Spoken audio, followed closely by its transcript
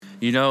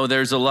You know,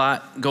 there's a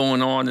lot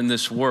going on in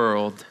this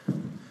world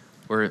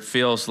where it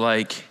feels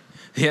like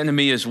the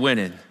enemy is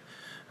winning,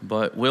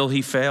 but will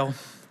he fail?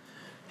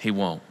 He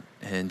won't.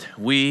 And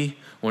we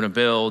want to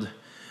build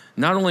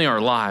not only our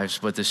lives,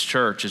 but this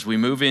church as we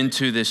move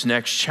into this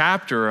next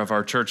chapter of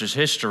our church's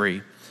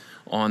history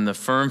on the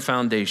firm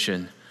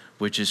foundation,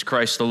 which is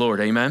Christ the Lord.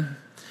 Amen?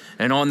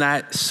 And on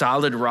that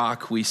solid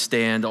rock we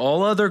stand.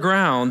 All other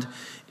ground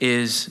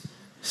is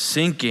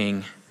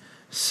sinking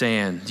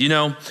sand. You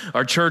know,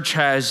 our church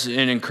has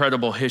an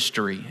incredible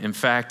history. In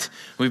fact,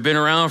 we've been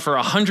around for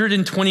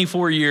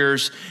 124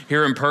 years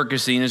here in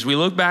Percy. And as we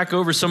look back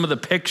over some of the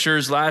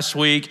pictures last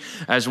week,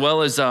 as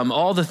well as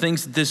all the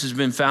things that this has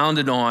been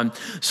founded on,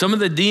 some of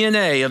the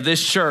DNA of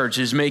this church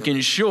is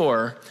making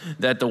sure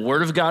that the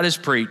Word of God is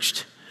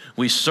preached.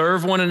 We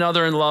serve one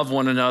another and love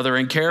one another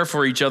and care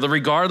for each other,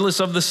 regardless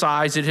of the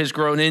size it has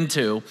grown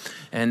into,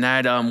 and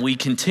that we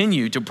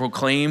continue to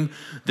proclaim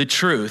the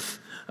truth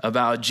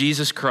about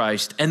Jesus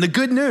Christ and the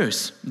good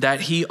news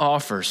that he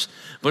offers.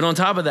 But on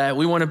top of that,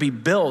 we want to be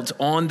built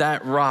on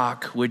that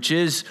rock, which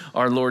is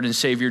our Lord and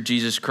Savior,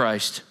 Jesus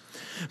Christ.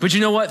 But you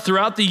know what?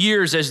 Throughout the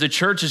years, as the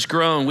church has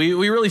grown, we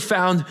really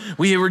found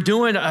we were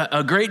doing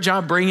a great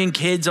job bringing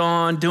kids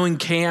on, doing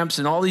camps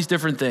and all these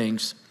different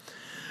things.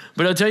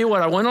 But I'll tell you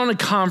what, I went on a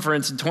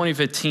conference in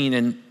 2015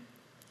 and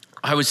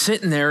I was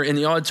sitting there in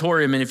the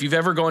auditorium, and if you've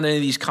ever gone to any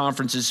of these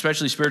conferences,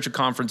 especially spiritual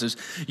conferences,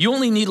 you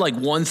only need like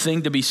one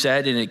thing to be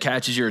said and it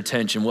catches your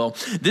attention. Well,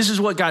 this is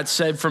what got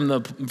said from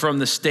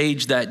the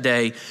stage that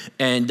day,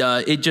 and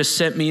it just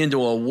sent me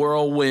into a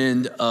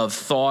whirlwind of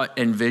thought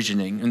and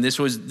visioning. And this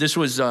was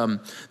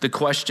the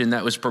question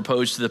that was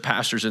proposed to the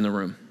pastors in the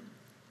room.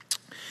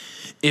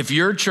 If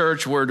your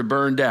church were to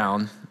burn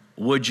down,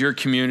 would your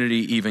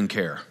community even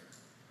care?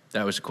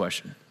 That was the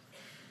question.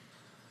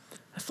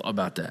 I thought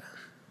about that.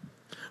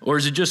 Or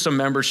is it just a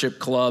membership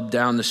club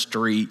down the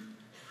street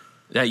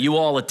that you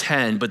all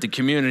attend, but the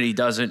community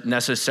doesn't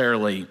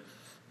necessarily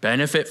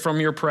benefit from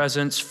your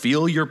presence,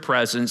 feel your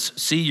presence,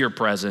 see your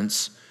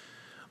presence,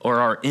 or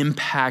are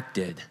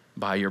impacted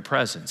by your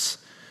presence?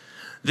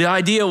 The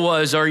idea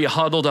was, are you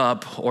huddled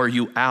up or are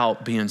you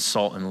out being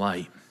salt and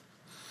light?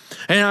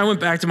 And I went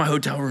back to my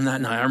hotel room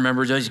that night. I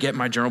remember just getting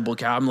my journal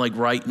book out. I'm like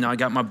writing. I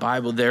got my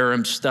Bible there.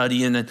 I'm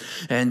studying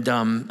and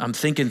I'm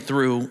thinking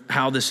through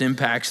how this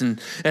impacts. And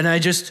I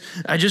just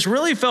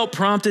really felt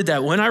prompted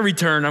that when I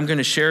return, I'm going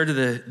to share to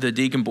the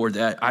deacon board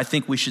that I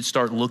think we should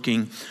start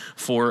looking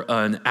for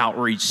an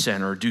outreach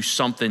center, do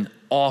something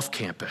off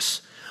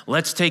campus.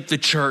 Let's take the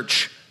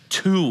church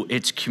to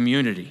its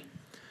community.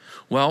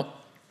 Well,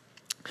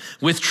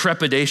 with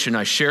trepidation,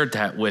 I shared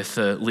that with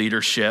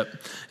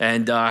leadership,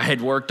 and I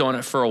had worked on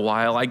it for a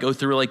while. I go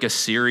through like a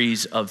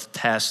series of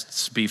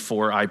tests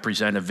before I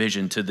present a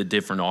vision to the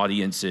different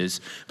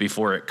audiences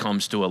before it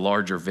comes to a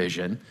larger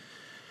vision.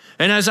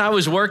 And as I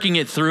was working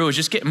it through, I was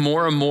just getting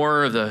more and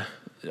more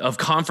of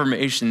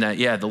confirmation that,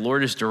 the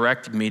Lord has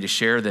directed me to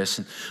share this.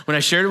 And when I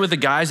shared it with the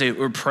guys, they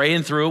were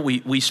praying through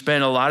it. We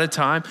spent a lot of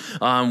time.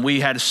 We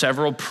had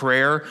several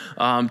prayer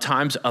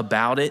times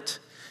about it.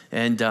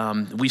 And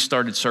we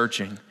started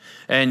searching.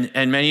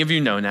 And many of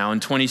you know now, in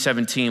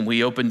 2017,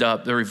 we opened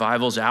up the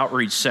Revivals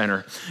Outreach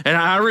Center. And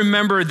I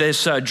remember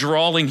this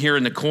drawing here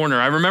in the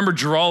corner. I remember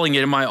drawing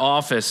it in my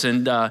office.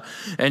 And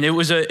it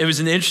was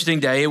an interesting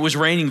day. It was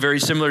raining very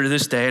similar to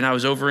this day. And I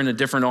was over in a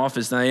different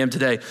office than I am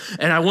today.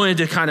 And I wanted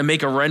to kind of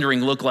make a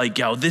rendering look like,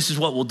 this is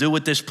what we'll do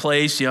with this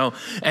place,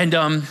 And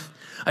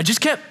I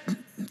just kept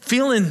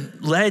feeling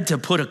led to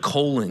put a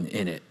colon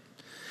in it.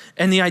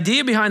 And the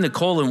idea behind the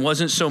colon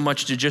wasn't so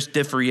much to just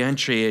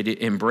differentiate it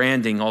in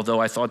branding, although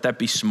I thought that'd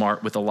be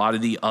smart with a lot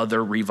of the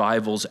other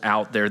revivals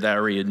out there that I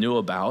already knew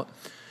about.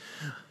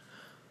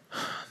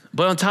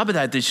 But on top of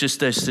that, there's just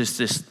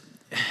this.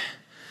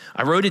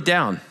 I wrote it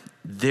down.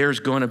 There's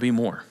going to be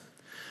more.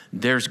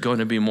 There's going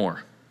to be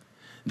more.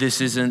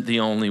 This isn't the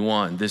only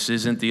one. This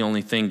isn't the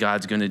only thing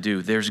God's going to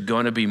do. There's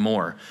going to be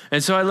more.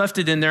 And so I left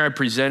it in there. I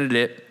presented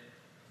it.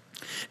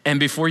 And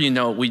before you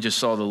know it, we just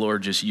saw the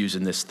Lord just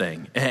using this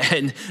thing.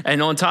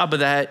 And on top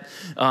of that,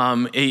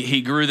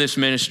 he grew this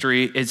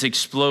ministry. It's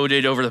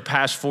exploded over the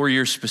past 4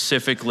 years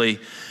specifically.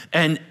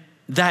 And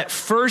that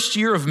first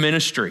year of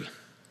ministry,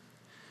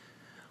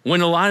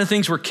 when a lot of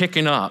things were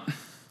kicking up,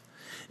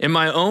 in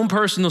my own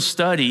personal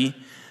study,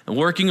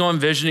 working on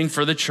visioning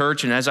for the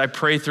church, and as I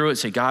pray through it,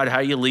 say, God, how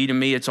you leading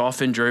me? It's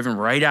often driven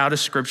right out of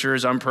scripture.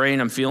 As I'm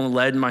praying, I'm feeling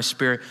led in my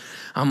spirit.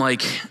 I'm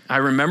like, I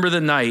remember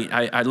the night,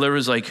 I literally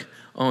was like,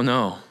 oh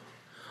no,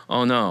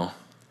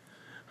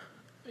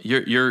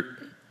 you're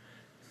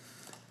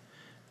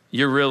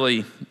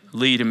really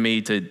leading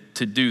me to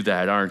do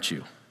that, aren't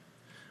you?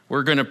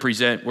 We're going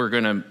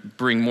to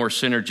bring more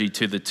synergy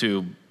to the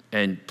two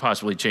and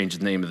possibly change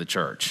the name of the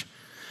church.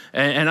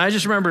 And I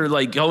just remember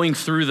like going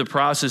through the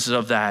processes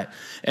of that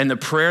and the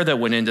prayer that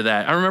went into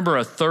that. I remember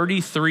a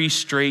 33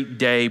 straight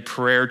day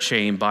prayer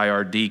chain by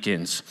our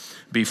deacons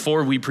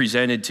before we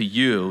presented to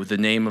you the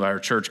name of our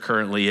church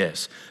currently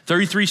is.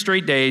 33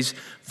 straight days,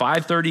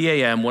 5:30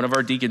 a.m., one of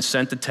our deacons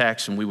sent the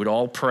text, and we would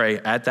all pray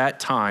at that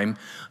time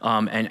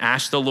and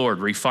ask the Lord,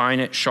 refine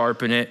it,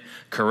 sharpen it,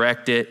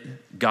 correct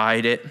it,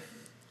 guide it.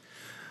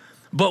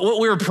 But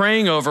what we were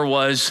praying over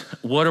was,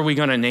 what are we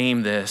going to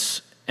name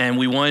this? And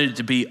we wanted it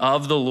to be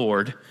of the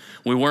Lord.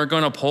 We weren't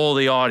going to poll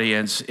the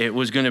audience. It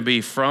was going to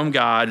be from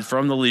God,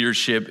 from the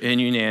leadership in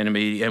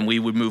unanimity, and we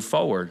would move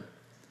forward.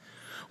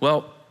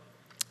 Well,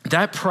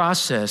 that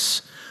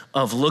process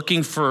of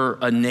looking for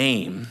a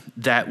name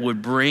that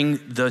would bring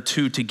the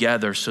two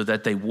together so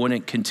that they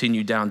wouldn't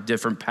continue down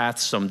different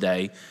paths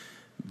someday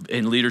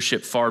in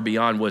leadership far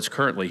beyond what's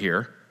currently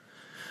here.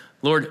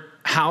 Lord,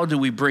 how do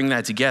we bring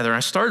that together?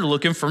 I started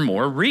looking for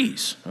more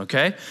Re's,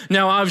 okay?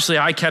 Now, obviously,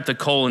 I kept a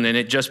colon in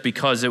it just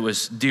because it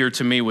was dear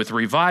to me with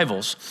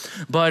revivals.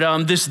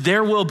 But this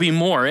there will be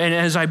more. And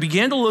as I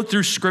began to look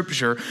through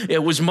Scripture,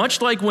 it was much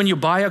like when you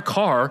buy a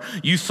car,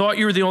 you thought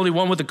you were the only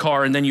one with a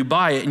car, and then you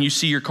buy it and you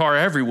see your car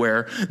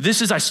everywhere.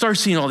 I started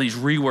seeing all these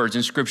words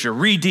in Scripture: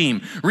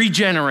 redeem,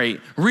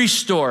 regenerate,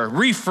 restore,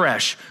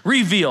 refresh,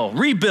 reveal,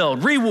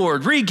 rebuild,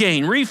 reward,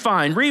 regain,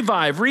 refine,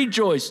 revive,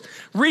 rejoice,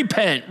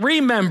 repent,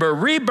 remember,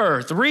 rebirth,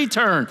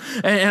 return.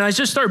 And I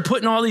just started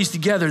putting all these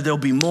together. There'll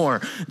be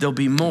more, there'll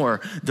be more,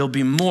 there'll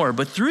be more.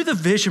 But through the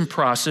vision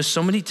process,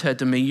 somebody said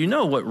to me, you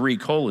know what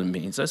re-colon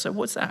means? I said,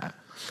 what's that?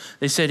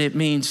 They said, it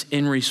means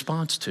in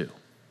response to.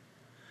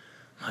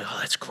 I'm like, oh,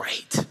 that's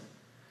great.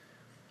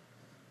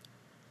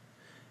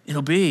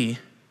 It'll be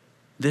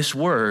this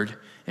word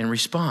in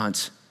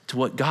response to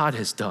what God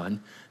has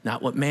done,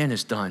 not what man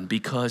has done,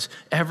 because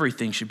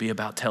everything should be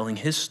about telling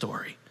his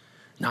story,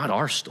 not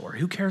our story.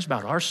 Who cares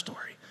about our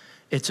story?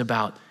 It's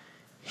about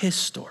his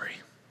story.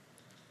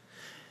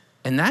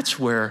 And that's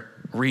where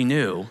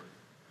renew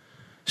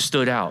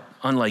stood out,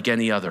 unlike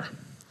any other.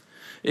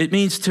 It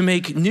means to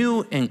make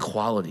new in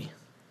quality,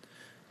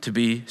 to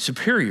be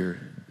superior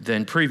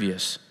than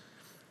previous.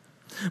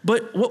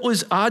 But what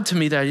was odd to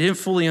me that I didn't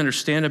fully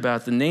understand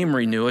about the name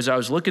renew as I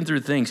was looking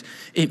through things,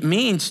 it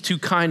means to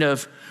kind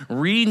of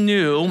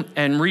renew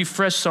and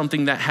refresh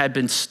something that had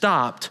been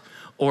stopped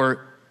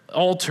or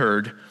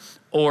altered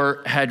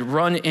or had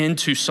run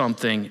into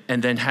something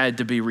and then had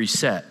to be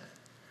reset.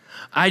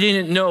 I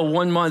didn't know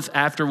 1 month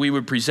after we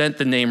would present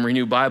the name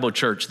Renew Bible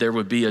Church, there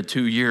would be a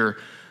 2-year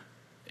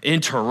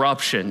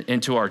interruption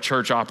into our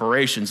church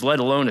operations, let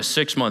alone a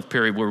 6-month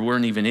period where we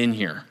weren't even in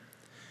here.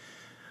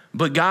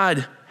 But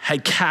God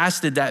had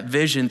casted that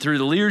vision through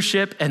the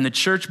leadership, and the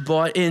church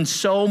bought in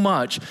so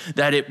much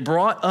that it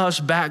brought us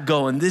back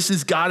going, this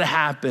has got to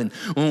happen.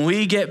 When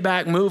we get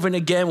back moving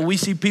again, when we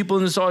see people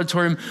in this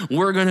auditorium,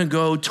 we're going to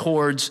go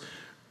towards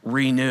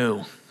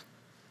renew.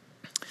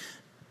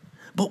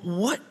 But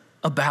what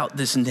about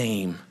this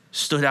name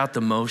stood out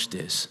the most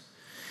is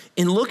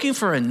in looking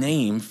for a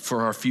name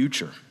for our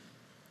future.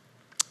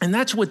 And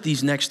that's what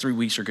these next 3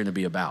 weeks are going to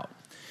be about.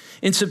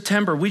 In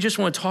September, we just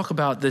want to talk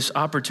about this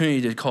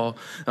opportunity to call.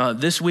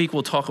 This week,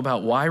 we'll talk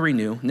about why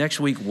renew. Next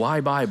week,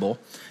 why Bible.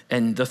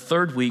 And the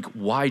third week,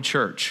 why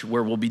church,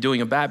 where we'll be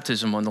doing a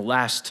baptism on the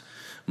last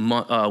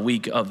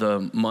week of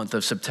the month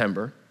of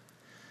September.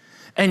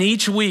 And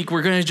each week,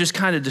 we're going to just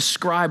kind of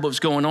describe what's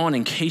going on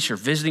in case you're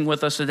visiting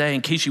with us today,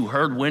 in case you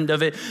heard wind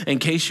of it, in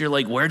case you're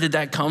like, where did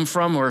that come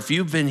from? Or if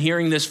you've been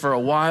hearing this for a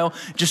while,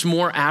 just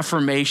more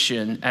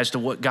affirmation as to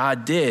what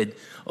God did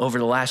over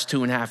the last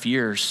 2.5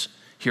 years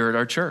here at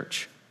our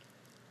church.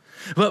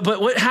 But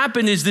what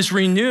happened is this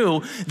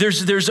renew,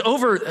 there's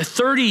over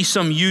 30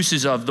 some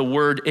uses of the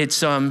word.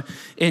 It's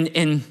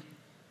in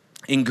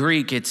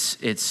Greek, it's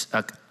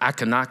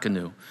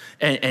akanakanu,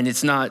 and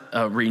it's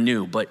not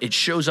renew, but it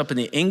shows up in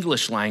the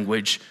English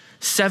language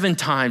 7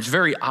 times,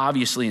 very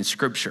obviously in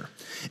Scripture.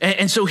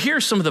 And so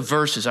here's some of the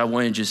verses I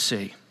want to just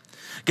see.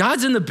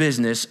 God's in the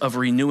business of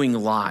renewing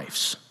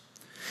lives.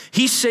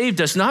 He saved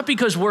us not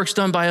because works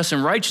done by us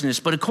in righteousness,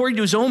 but according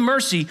to his own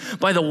mercy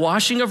by the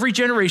washing of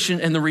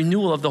regeneration and the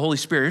renewal of the Holy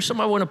Spirit. Here's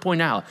something I want to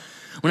point out.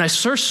 When I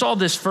first saw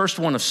this first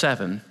one of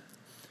 7,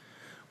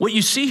 what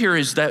you see here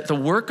is that the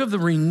work of the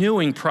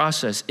renewing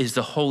process is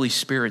the Holy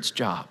Spirit's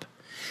job.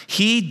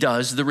 He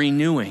does the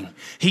renewing.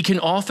 He can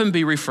often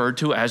be referred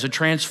to as a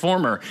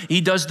transformer. He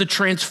does the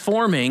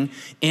transforming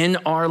in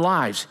our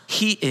lives.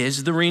 He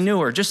is the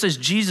renewer. Just as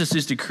Jesus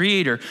is the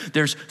creator,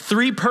 there's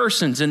 3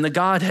 persons in the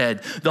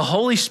Godhead. The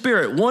Holy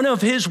Spirit, one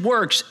of his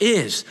works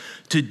is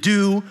to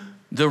do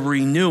the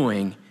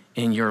renewing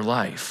in your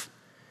life.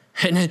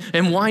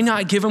 And why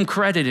not give him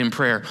credit in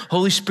prayer?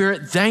 Holy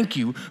Spirit, thank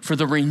you for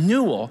the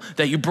renewal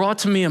that you brought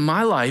to me in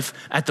my life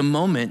at the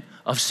moment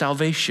of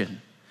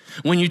salvation,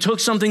 when you took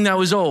something that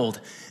was old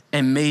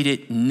and made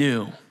it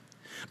new.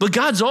 But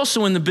God's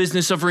also in the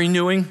business of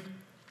renewing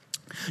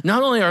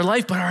not only our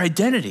life, but our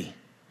identity.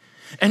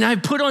 And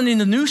I've put on in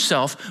the new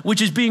self,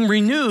 which is being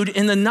renewed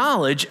in the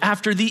knowledge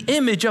after the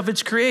image of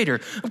its creator.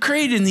 I'm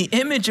created in the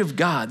image of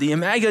God, the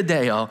imago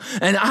Dei.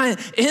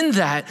 And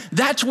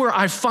that's where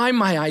I find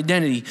my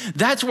identity.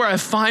 That's where I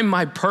find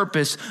my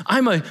purpose.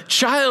 I'm a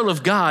child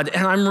of God,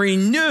 and I'm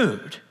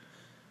renewed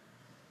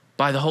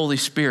by the Holy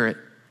Spirit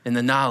in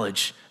the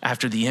knowledge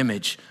after the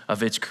image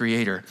of its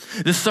creator.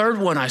 The third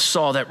one I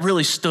saw that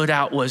really stood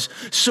out was,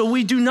 so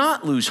we do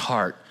not lose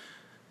heart.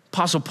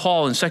 Apostle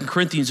Paul in 2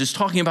 Corinthians is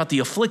talking about the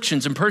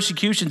afflictions and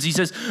persecutions. He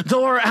says,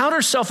 though our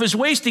outer self is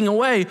wasting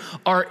away,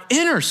 our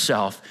inner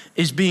self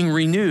is being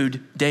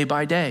renewed day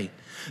by day.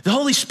 The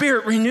Holy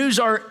Spirit renews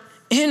our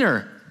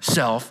inner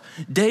self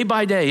day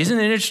by day. Isn't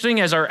it interesting?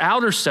 As our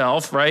outer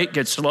self, right,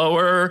 gets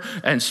slower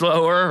and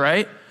slower,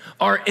 right?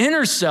 Our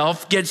inner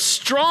self gets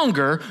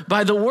stronger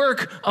by the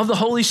work of the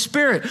Holy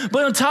Spirit.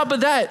 But on top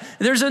of that,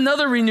 there's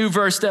another renew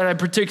verse that I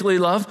particularly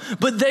love.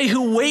 But they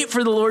who wait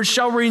for the Lord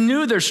shall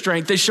renew their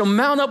strength. They shall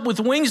mount up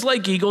with wings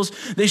like eagles.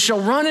 They shall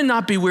run and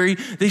not be weary.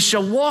 They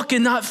shall walk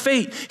and not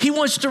faint. He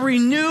wants to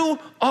renew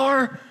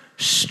our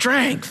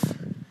strength.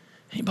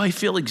 Anybody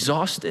feel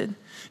exhausted?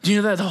 Do you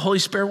know that the Holy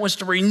Spirit wants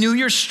to renew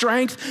your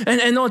strength?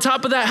 And on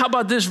top of that, how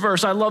about this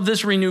verse? I love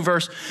this renew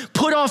verse.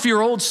 Put off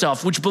your old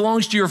self, which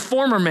belongs to your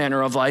former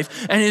manner of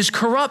life and is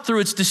corrupt through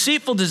its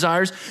deceitful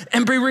desires,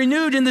 and be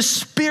renewed in the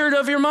spirit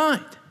of your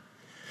mind.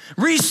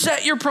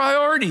 Reset your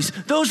priorities.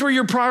 Those were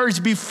your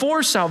priorities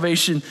before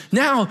salvation.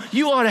 Now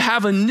you ought to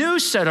have a new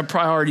set of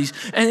priorities.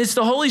 And it's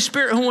the Holy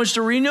Spirit who wants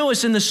to renew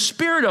us in the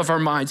spirit of our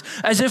minds,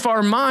 as if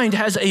our mind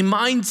has a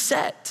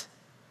mindset.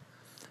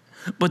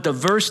 But the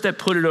verse that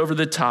put it over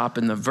the top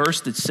and the verse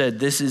that said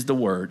this is the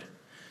word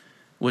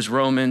was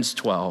Romans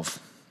 12.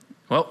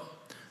 Well,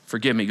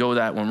 forgive me, go with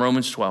that one,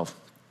 Romans 12.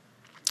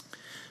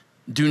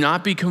 Do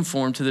not be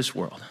conformed to this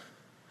world,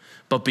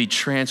 but be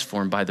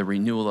transformed by the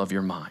renewal of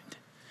your mind,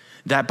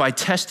 that by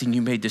testing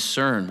you may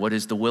discern what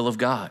is the will of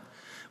God,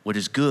 what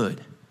is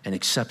good and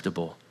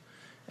acceptable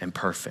and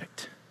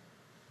perfect.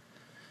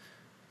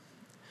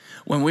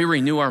 When we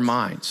renew our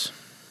minds,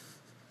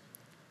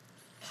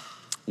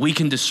 we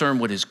can discern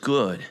what is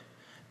good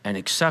and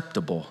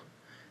acceptable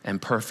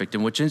and perfect.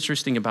 And what's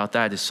interesting about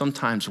that is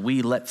sometimes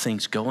we let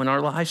things go in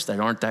our lives that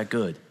aren't that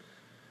good.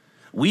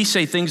 We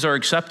say things are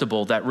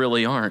acceptable that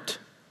really aren't.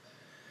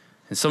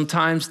 And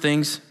sometimes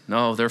things,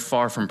 no, they're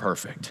far from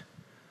perfect.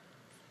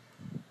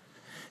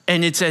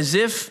 And it's as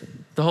if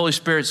the Holy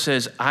Spirit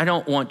says, I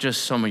don't want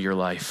just some of your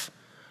life.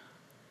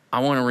 I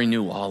want to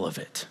renew all of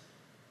it.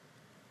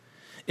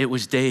 It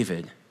was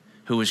David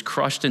who was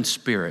crushed in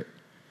spirit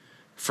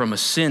from a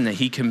sin that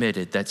he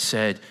committed that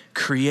said,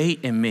 create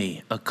in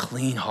me a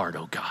clean heart,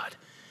 O God,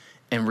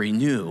 and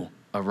renew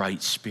a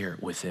right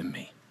spirit within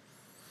me.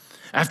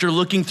 After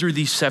looking through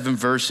these 7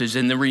 verses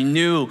and the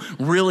renew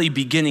really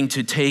beginning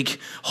to take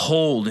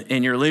hold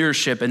in your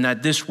leadership, and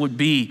that this would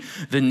be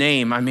the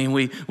name. I mean,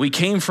 we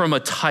came from a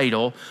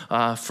title,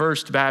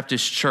 First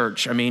Baptist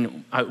Church. I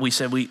mean, we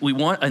said we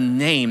want a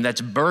name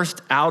that's birthed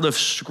out of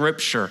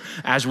Scripture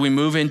as we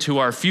move into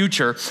our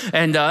future.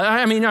 And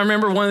I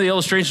remember one of the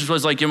illustrations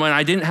was like, when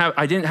I didn't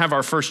have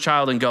our first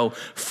child and go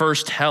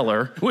First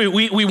Heller.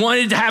 We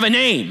wanted to have a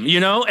name,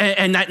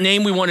 and that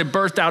name we wanted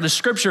birthed out of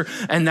Scripture,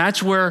 and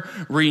that's where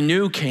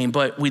renew came.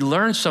 But we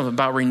learned something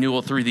about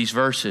renewal through these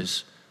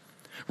verses.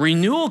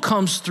 Renewal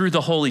comes through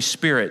the Holy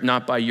Spirit,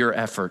 not by your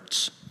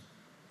efforts.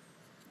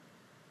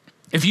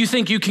 If you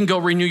think you can go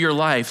renew your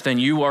life, then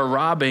you are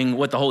robbing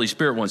what the Holy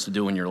Spirit wants to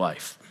do in your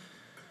life.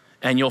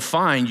 And you'll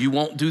find you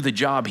won't do the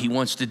job he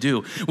wants to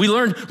do. We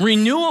learned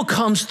renewal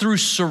comes through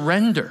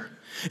surrender.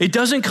 It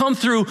doesn't come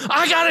through,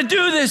 I gotta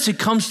do this. It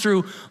comes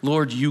through,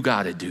 Lord, you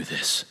gotta do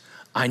this.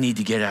 I need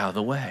to get out of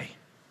the way.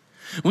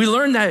 We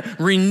learned that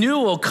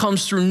renewal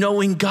comes through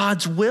knowing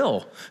God's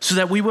will so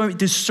that we won't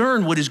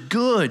discern what is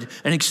good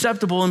and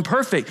acceptable and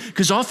perfect,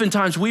 because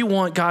oftentimes we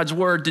want God's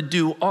word to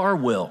do our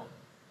will.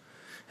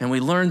 And we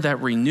learned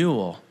that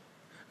renewal,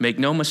 make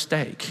no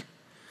mistake,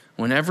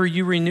 whenever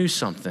you renew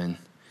something,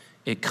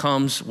 it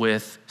comes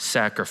with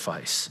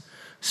sacrifice.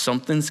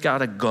 Something's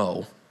gotta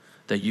go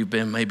that you've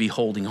been maybe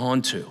holding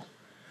on to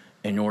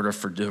in order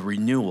for the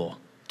renewal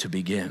to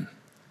begin.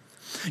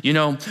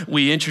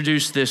 We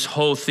introduced this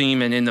whole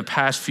theme, and in the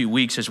past few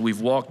weeks, as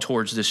we've walked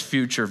towards this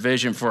future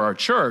vision for our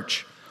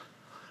church,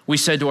 we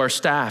said to our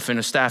staff in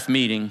a staff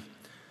meeting,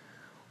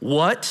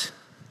 what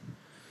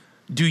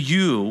do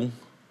you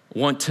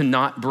want to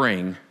not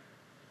bring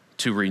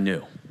to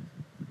renew?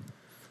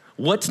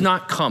 What's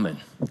not coming?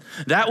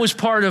 That was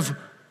part of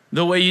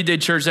the way you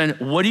did church then.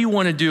 What do you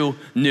want to do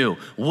new?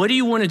 What do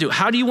you want to do?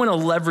 How do you want to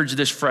leverage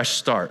this fresh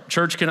start?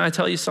 Church, can I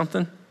tell you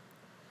something?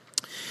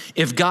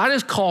 If God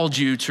has called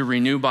you to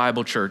Renew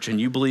Bible Church and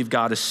you believe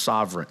God is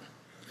sovereign,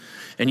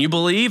 and you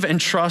believe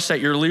and trust that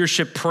your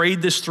leadership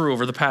prayed this through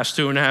over the past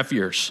 2.5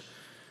 years,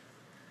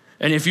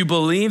 and if you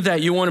believe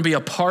that you want to be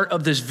a part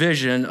of this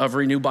vision of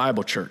Renew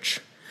Bible Church,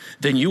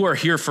 then you are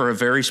here for a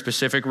very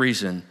specific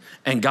reason.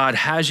 And God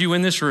has you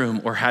in this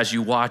room or has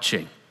you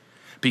watching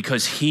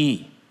because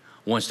he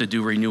wants to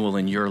do renewal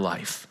in your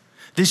life.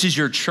 This is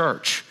your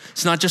church.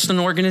 It's not just an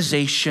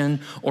organization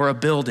or a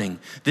building.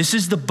 This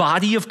is the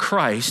body of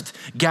Christ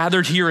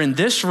gathered here in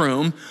this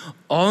room,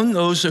 on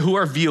those who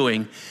are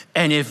viewing.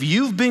 And if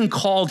you've been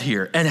called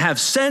here and have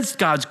sensed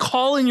God's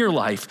call in your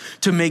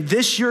life to make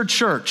this your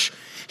church,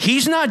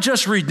 He's not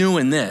just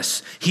renewing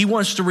this. He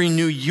wants to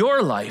renew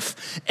your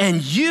life.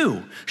 And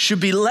you should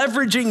be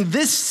leveraging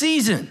this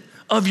season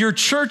of your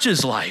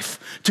church's life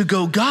to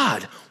go,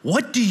 God,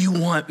 what do you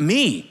want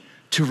me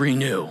to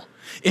renew?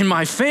 In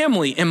my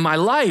family, in my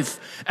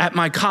life, at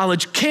my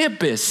college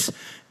campus,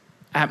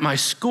 at my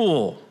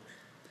school,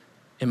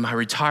 in my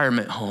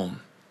retirement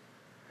home.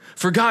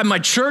 For God, my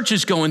church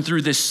is going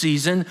through this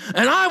season,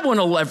 and I want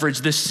to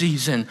leverage this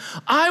season.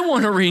 I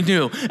want to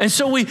renew. And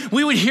so we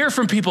would hear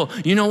from people,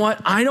 you know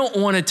what? I don't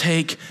want to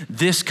take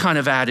this kind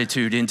of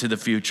attitude into the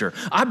future.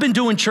 I've been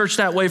doing church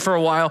that way for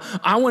a while.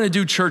 I want to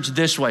do church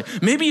this way.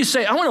 Maybe you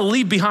say, I want to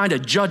leave behind a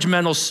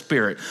judgmental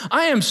spirit.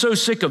 I am so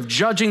sick of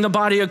judging the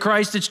body of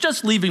Christ. It's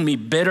just leaving me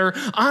bitter.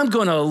 I'm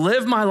going to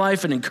live my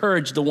life and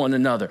encourage the one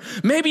another.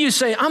 Maybe you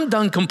say, I'm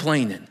done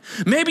complaining.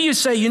 Maybe you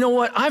say, you know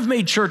what? I've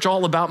made church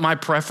all about my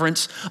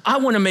preference. I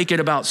want to make it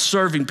about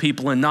serving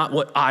people and not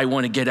what I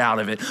want to get out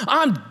of it.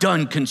 I'm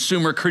done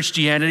consumer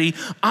Christianity.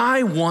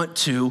 I want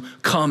to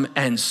come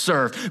and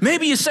serve.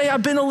 Maybe you say,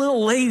 I've been a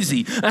little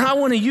lazy and I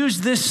want to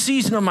use this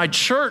season of my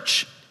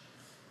church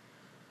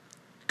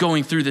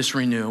going through this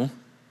renew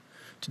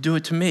to do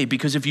it to me.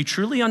 Because if you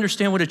truly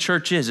understand what a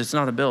church is, it's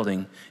not a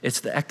building, it's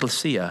the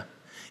ecclesia,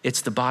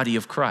 it's the body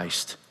of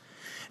Christ.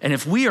 And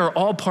if we are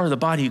all part of the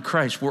body of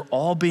Christ, we're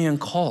all being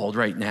called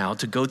right now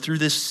to go through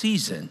this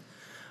season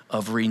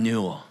of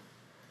renewal.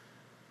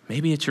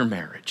 Maybe it's your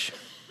marriage.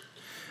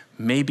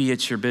 Maybe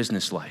it's your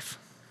business life.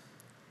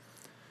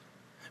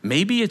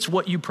 Maybe it's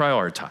what you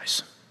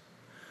prioritize.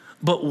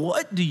 But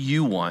what do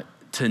you want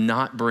to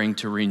not bring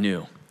to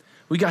renew?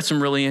 We got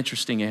some really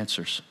interesting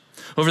answers.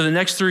 Over the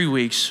next 3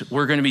 weeks,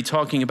 we're going to be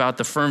talking about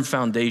the firm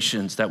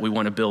foundations that we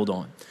want to build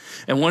on.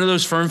 And one of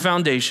those firm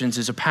foundations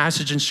is a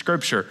passage in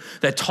Scripture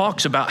that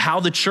talks about how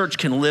the church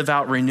can live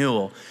out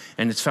renewal,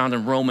 and it's found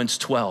in Romans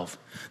 12.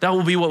 That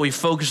will be what we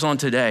focus on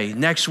today.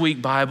 Next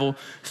week, Bible,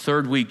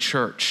 third week,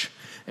 church.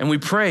 And we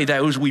pray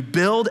that as we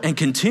build and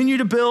continue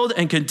to build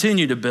and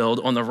continue to build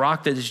on the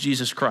rock that is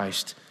Jesus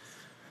Christ,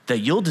 that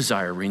you'll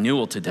desire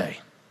renewal today.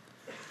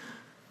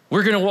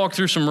 We're going to walk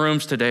through some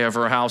rooms today of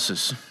our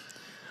houses.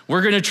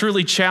 We're going to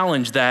truly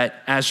challenge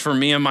that, as for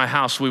me and my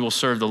house, we will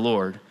serve the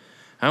Lord.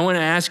 I want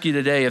to ask you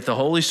today, if the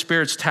Holy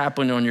Spirit's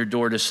tapping on your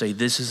door to say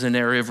this is an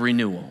area of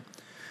renewal,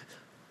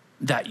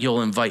 that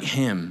you'll invite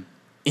him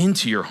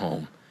into your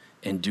home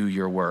and do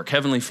your work.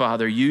 Heavenly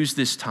Father, use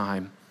this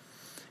time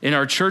in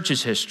our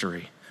church's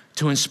history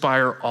to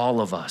inspire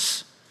all of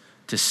us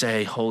to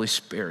say, Holy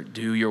Spirit,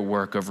 do your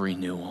work of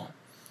renewal.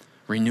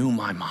 Renew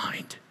my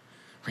mind.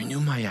 Renew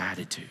my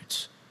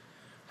attitudes.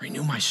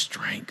 Renew my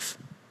strength.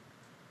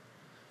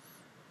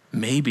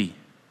 Maybe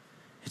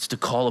it's to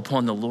call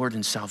upon the Lord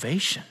in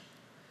salvation.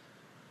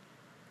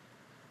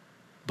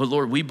 But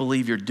Lord, we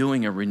believe you're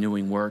doing a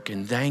renewing work,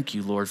 and thank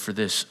you, Lord, for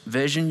this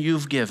vision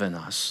you've given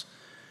us.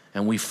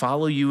 And we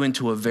follow you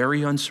into a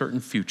very uncertain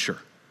future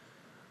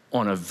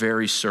on a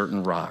very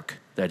certain rock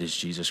that is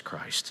Jesus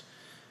Christ.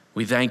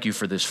 We thank you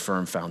for this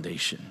firm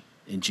foundation.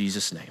 In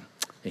Jesus' name,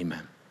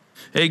 amen.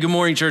 Hey, good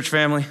morning, church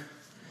family.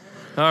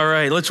 All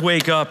right, let's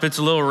wake up. It's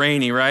a little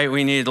rainy, right?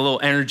 We need a little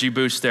energy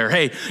boost there.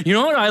 Hey, you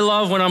know what I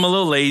love when I'm a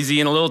little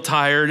lazy and a little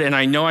tired and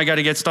I know I got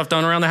to get stuff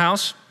done around the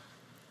house?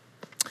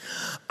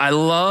 I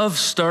love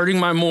starting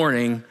my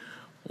morning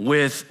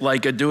with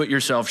like a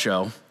do-it-yourself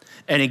show.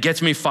 And it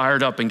gets me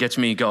fired up and gets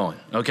me going,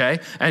 okay?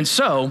 And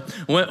so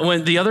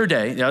when the other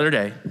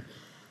day,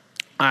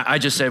 I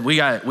just said, we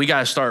got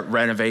to start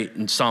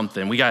renovating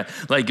something. We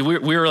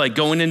were like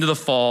going into the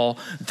fall.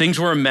 Things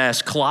were a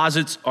mess.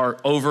 Closets are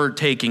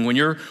overtaking. When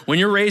you're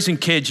raising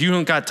kids, you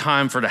don't got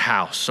time for the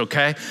house,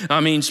 okay?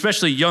 I mean,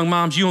 especially young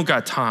moms, you don't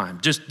got time.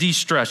 Just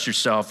de-stress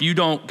yourself. You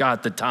don't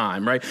got the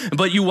time, right?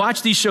 But you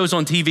watch these shows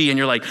on TV and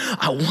you're like,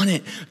 I want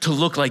it to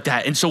look like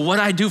that. And so what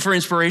I do for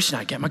inspiration,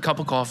 I get my cup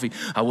of coffee.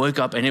 I wake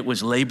up and it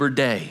was Labor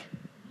Day.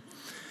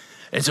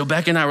 And so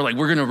Becca and I were like,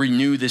 we're going to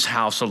renew this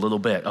house a little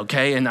bit,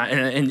 okay?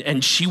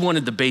 And she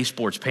wanted the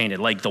baseboards painted.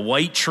 Like the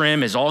white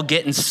trim is all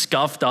getting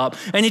scuffed up.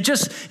 And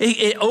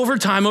it over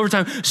time.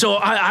 So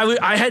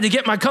I had to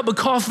get my cup of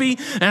coffee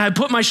and I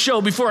put my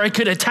show before I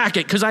could attack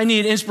it because I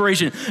needed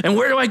inspiration. And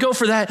where do I go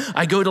for that?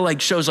 I go to like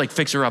shows like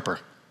Fixer Upper.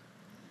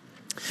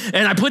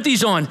 And I put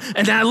these on,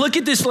 and then I look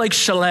at this like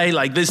chalet,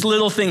 like this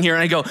little thing here,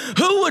 and I go,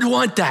 who would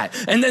want that?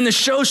 And then the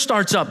show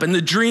starts up, and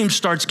the dream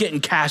starts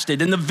getting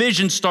casted, and the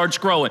vision starts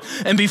growing.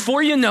 And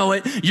before you know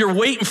it, you're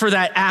waiting for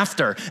that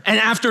after. And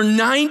after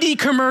 90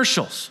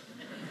 commercials,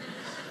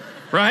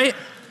 right?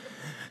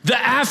 The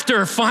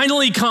after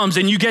finally comes,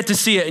 and you get to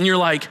see it, and you're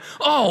like,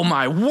 oh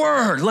my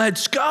word,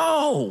 let's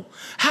go.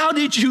 How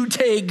did you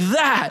take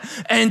that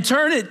and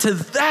turn it to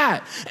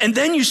that? And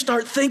then you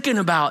start thinking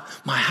about,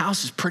 my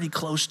house is pretty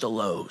close to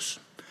Lowe's,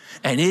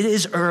 and it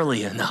is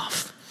early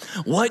enough.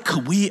 what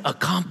could we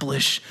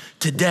accomplish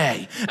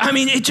today? I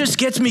mean, it just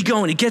gets me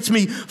going. It gets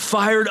me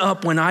fired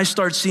up when I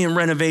start seeing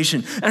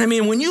renovation. And I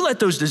mean, when you let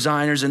those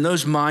designers and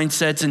those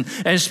mindsets, and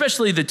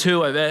especially the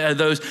two of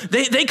those,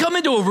 they come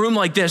into a room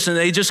like this and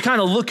they just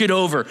kind of look it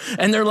over.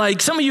 And they're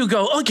like, some of you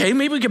go, okay,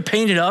 maybe we could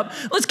paint it up.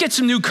 Let's get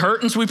some new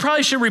curtains. We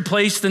probably should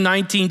replace the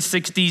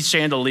 1960s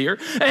chandelier.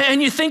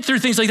 And you think through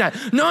things like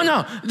that.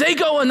 No, they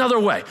go another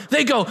way.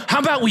 They go, how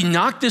about we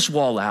knock this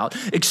wall out,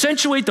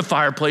 accentuate the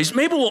fireplace,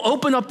 maybe we'll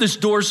open up this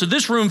door so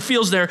this room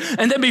feels there,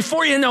 and then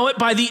before you know it,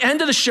 by the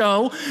end of the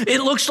show,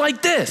 it looks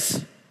like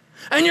this.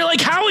 And you're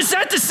like, how is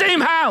that the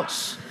same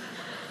house?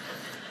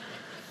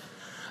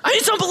 I mean,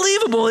 it's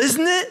unbelievable,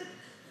 isn't it?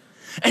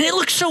 And it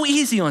looks so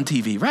easy on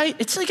TV, right?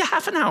 It's like a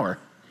half an hour.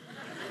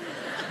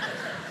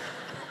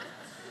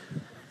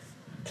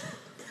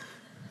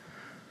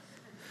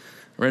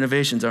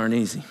 Renovations aren't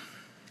easy.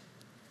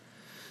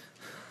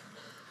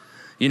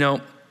 You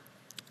know,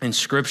 in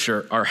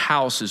Scripture, our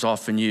house is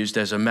often used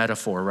as a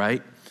metaphor,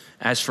 right?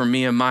 As for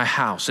me and my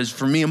house, as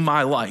for me and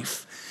my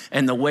life,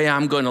 and the way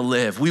I'm going to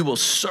live, we will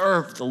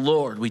serve the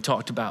Lord, we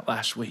talked about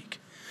last week.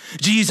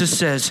 Jesus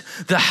says,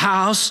 the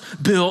house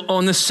built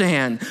on the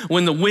sand,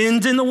 when the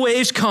wind and the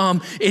waves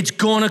come, it's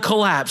going to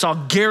collapse.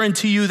 I'll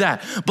guarantee you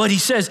that. But he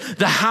says,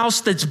 the house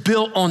that's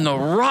built on the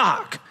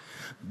rock,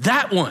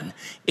 that one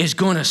is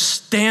going to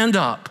stand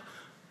up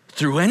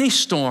through any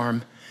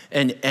storm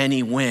and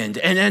any wind.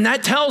 And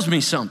that tells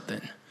me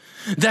something,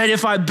 that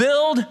if I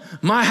build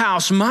my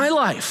house, my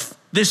life,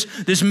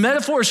 this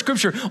metaphor of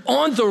Scripture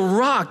on the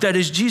rock that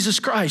is Jesus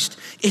Christ,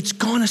 it's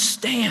going to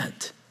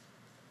stand.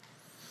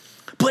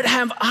 But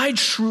have I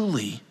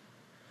truly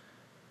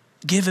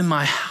given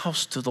my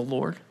house to the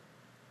Lord?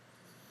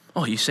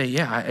 Oh, you say,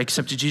 yeah, I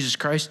accepted Jesus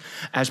Christ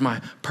as my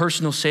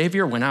personal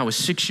Savior when I was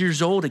 6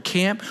 years old at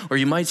camp. Or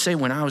you might say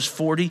when I was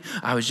 40,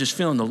 I was just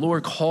feeling the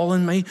Lord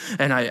calling me.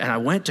 And I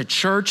went to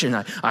church and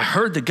I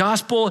heard the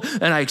gospel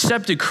and I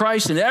accepted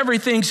Christ, and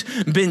everything's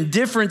been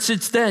different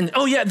since then.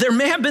 Oh yeah, there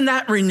may have been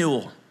that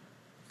renewal.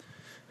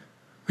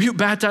 Were you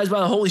baptized by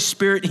the Holy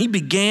Spirit? He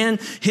began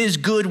his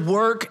good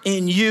work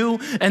in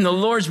you, and the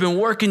Lord's been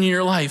working in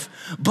your life.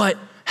 But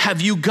have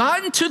you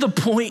gotten to the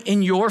point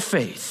in your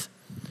faith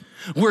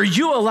where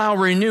you allow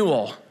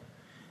renewal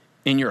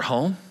in your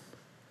home?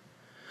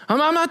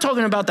 I'm not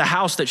talking about the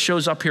house that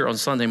shows up here on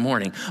Sunday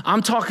morning.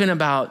 I'm talking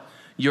about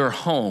your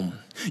home.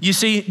 You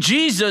see,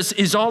 Jesus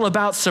is all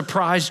about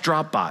surprise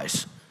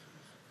drop-bys.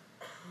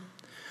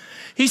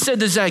 He said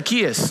to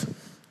Zacchaeus,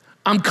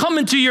 I'm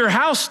coming to your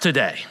house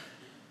today.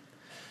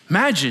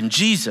 Imagine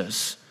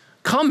Jesus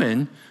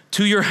coming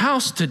to your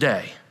house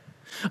today.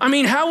 I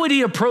mean, how would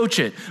he approach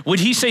it? Would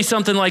he say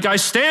something like, I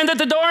stand at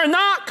the door and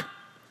knock?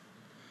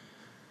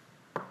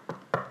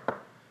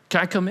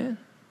 Can I come in?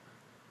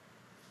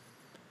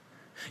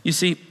 You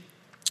see,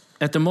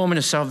 at the moment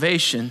of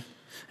salvation,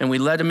 and we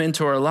let him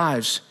into our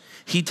lives,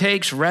 he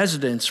takes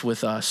residence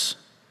with us,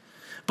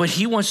 but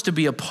he wants to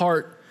be a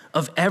part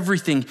of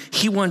everything.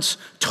 He wants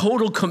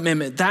total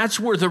commitment. That's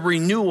where the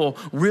renewal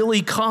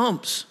really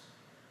comes.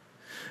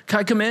 Can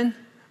I come in?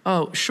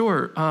 Oh,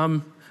 sure.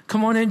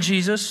 Come on in,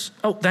 Jesus.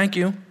 Oh, thank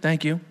you.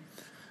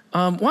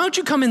 Why don't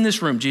you come in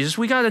this room, Jesus?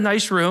 We got a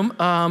nice room.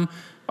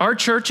 Our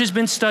church has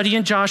been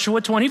studying Joshua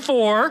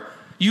 24.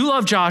 You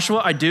love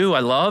Joshua. I do.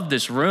 I love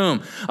this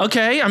room.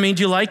 Okay, I mean,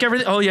 do you like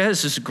everything? Oh, yeah,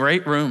 this is a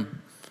great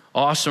room.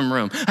 Awesome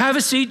room. Have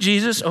a seat,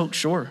 Jesus. Oh,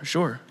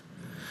 sure.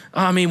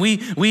 I mean,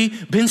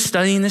 we've been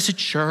studying this at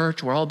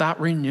church. We're all about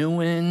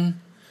renewing.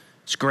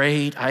 It's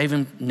great. I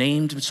even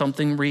named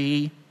something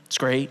It's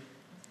great.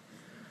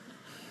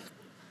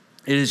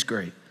 It is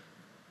great.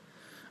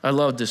 I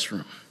love this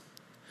room.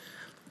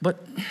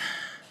 But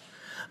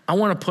I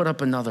want to put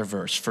up another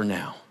verse for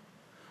now.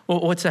 Well,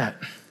 what's that?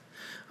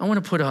 I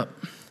want to put up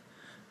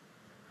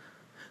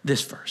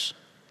this verse.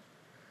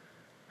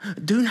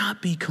 Do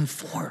not be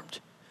conformed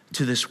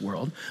to this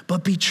world,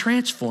 but be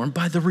transformed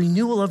by the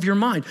renewal of your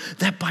mind,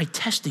 that by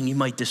testing you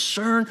might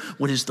discern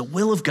what is the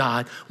will of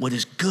God, what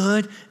is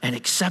good and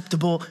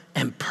acceptable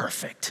and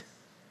perfect.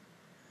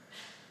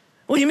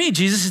 What do you mean,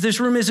 Jesus? This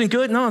room isn't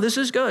good? No, this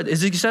is good.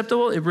 Is it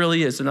acceptable? It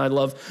really is, and I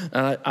love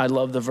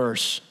the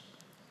verse.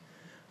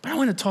 But I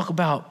want to talk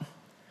about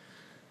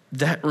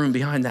that room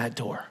behind that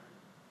door.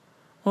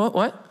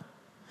 What?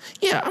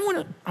 Yeah,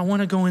 I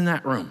want to go in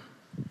that room.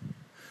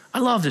 I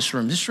love this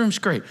room. This room's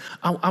great.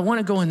 I want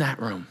to go in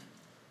that room.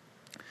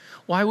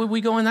 Why would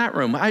we go in that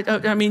room?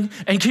 I mean,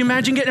 and can you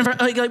imagine getting in front,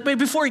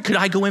 could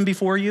I go in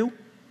before you?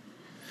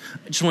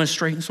 I just want to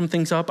straighten some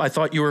things up. I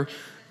thought you were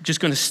just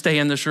going to stay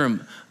in this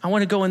room. I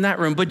want to go in that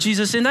room. But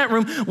Jesus, in that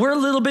room, we're a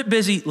little bit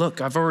busy.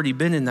 Look, I've already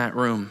been in that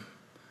room.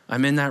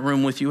 I'm in that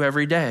room with you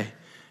every day.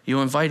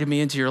 You invited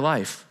me into your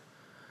life.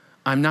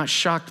 I'm not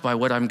shocked by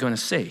what I'm going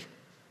to see.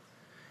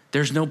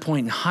 There's no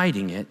point in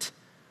hiding it.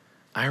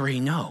 I already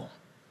know.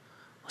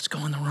 Let's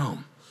go in the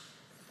room.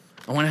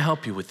 I want to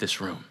help you with this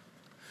room.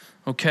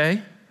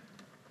 Okay?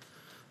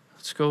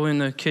 Let's go in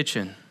the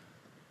kitchen.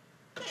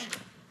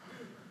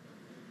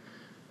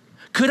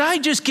 Could I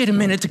just get a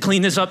minute to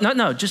clean this up?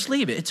 No, just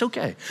leave it. It's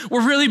okay.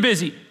 We're really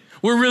busy.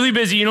 We're really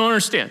busy, you don't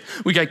understand.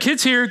 We got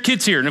kids here,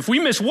 and if we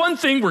miss one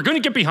thing, we're gonna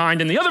get behind,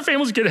 and the other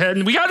families get ahead,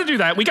 and we gotta do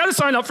that. We gotta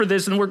sign up for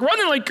this, and we're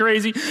running like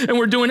crazy, and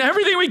we're doing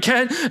everything we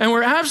can, and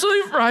we're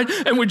absolutely fried,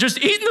 and we're just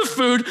eating the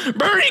food.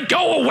 Bernie,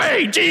 go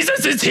away,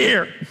 Jesus is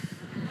here.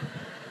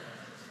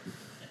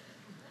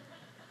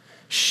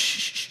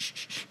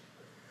 Shh.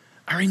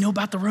 I already know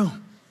about the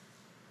room.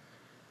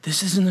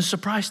 This isn't a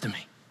surprise to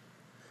me.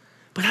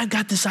 But I've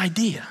got this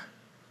idea.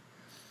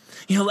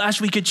 You know,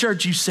 last week at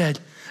church, you said,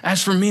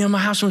 as for me and my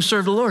house, we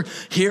serve the Lord.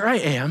 Here I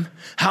am.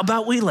 How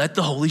about we let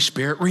the Holy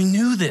Spirit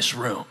renew this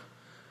room?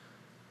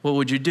 What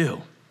would you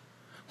do?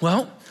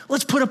 Well,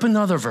 let's put up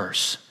another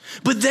verse.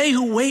 But they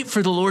who wait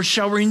for the Lord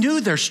shall renew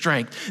their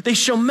strength. They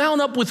shall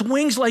mount up with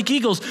wings like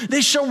eagles.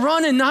 They shall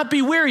run and not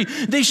be weary.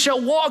 They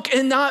shall walk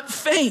and not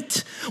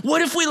faint.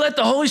 What if we let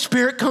the Holy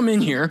Spirit come in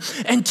here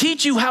and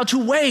teach you how to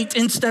wait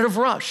instead of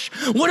rush?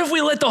 What if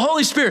we let the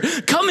Holy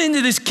Spirit come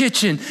into this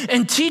kitchen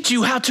and teach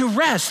you how to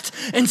rest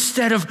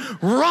instead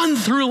of run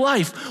through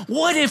life?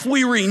 What if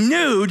we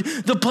renewed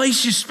the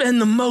place you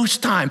spend the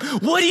most time?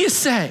 What do you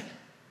say?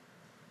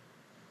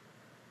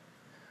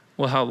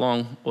 Well, how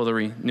long will the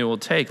renewal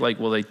take? Like,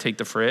 will they take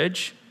the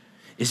fridge?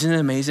 Isn't it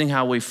amazing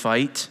how we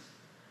fight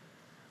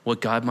what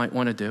God might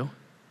want to do?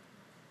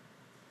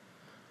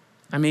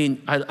 I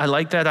mean, I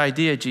like that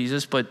idea,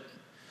 Jesus, but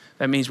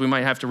that means we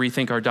might have to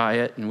rethink our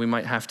diet, and we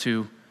might have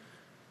to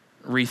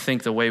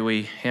rethink the way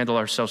we handle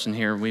ourselves in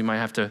here. We might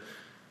have to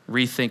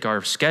rethink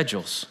our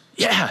schedules.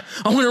 Yeah,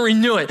 I want to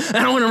renew it, and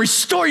I want to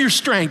restore your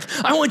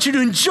strength. I want you to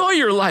enjoy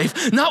your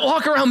life, not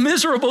walk around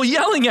miserable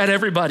yelling at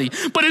everybody,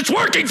 but it's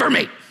working for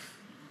me.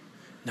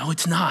 No,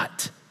 it's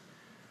not.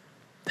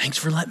 Thanks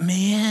for letting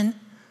me in.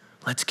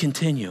 Let's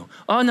continue.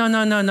 Oh,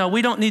 no.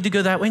 We don't need to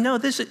go that way. No,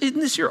 isn't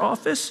this your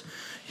office?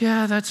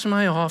 Yeah, that's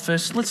my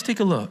office. Let's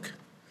take a look.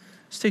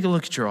 Let's take a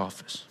look at your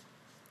office.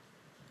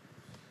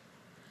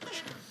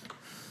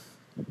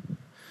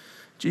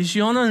 Geez,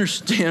 you don't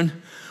understand.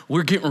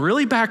 We're getting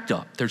really backed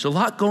up. There's a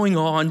lot going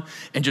on,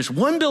 and just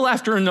one bill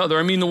after another.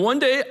 I mean, the one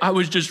day I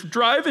was just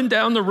driving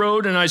down the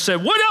road, and I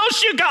said, what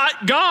else you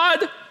got,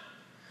 God?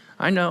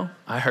 I know.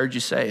 I heard you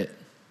say it.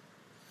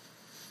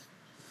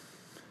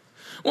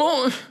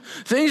 Well,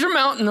 things are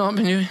mounting up,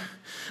 and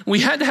we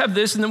had to have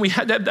this, and then we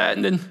had to have that,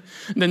 and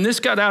then this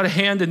got out of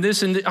hand, and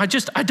this, and I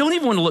don't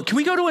even want to look. Can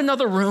we go to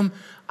another room?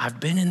 I've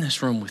been in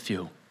this room with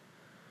you.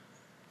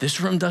 This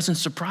room doesn't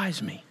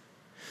surprise me.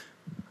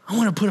 I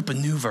want to put up a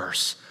new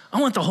verse. I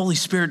want the Holy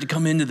Spirit to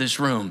come into this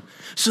room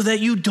so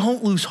that you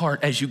don't lose heart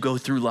as you go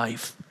through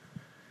life.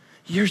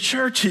 Your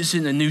church is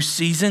in a new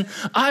season.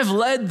 I've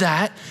led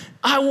that.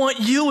 I want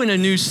you in a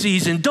new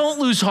season. Don't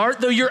lose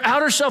heart, though your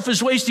outer self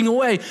is wasting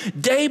away.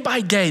 Day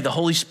by day, the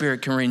Holy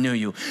Spirit can renew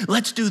you.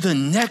 Let's do the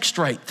next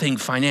right thing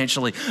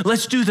financially.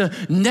 Let's do the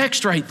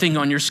next right thing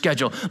on your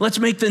schedule. Let's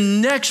make the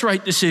next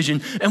right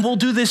decision, and we'll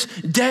do this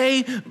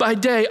day by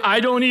day. I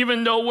don't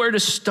even know where to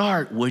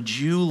start. Would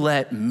you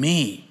let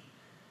me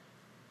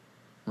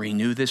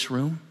renew this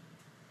room?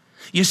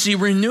 You see,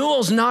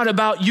 renewal's not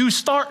about you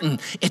starting.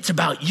 It's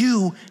about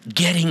you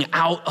getting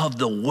out of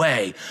the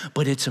way.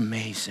 But it's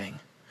amazing.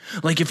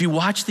 Like if you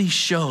watch these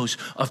shows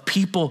of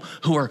people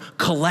who are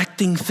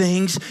collecting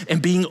things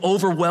and being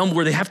overwhelmed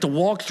where they have to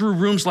walk through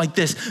rooms like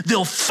this,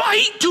 they'll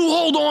fight to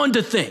hold on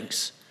to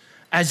things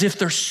as if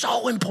they're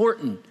so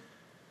important,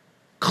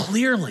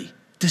 clearly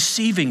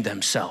deceiving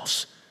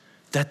themselves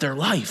that their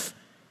life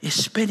is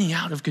spinning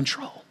out of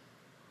control.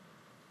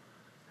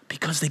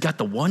 Because they got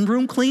the one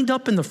room cleaned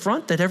up in the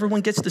front that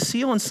everyone gets to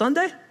see on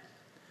Sunday.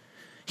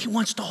 He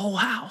wants the whole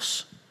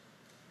house.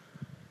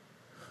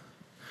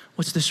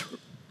 What's this?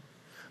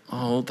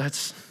 Oh,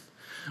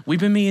 we've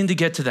been meaning to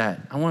get to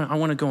that. I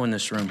want to go in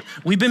this room.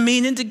 We've been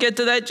meaning to get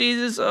to that,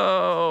 Jesus.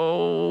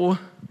 Oh.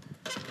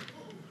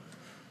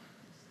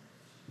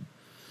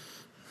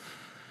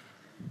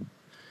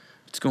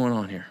 What's going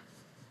on here?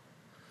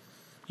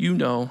 You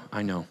know,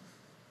 I know.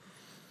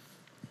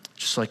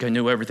 Just like I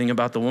knew everything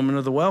about the woman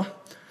of the well,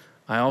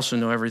 I also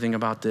know everything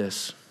about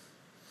this.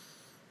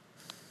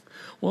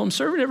 Well, I'm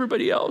serving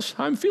everybody else.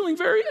 I'm feeling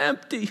very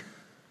empty.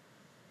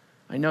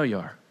 I know you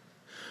are.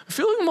 I'm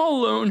feeling I'm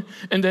all alone,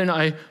 and then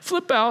I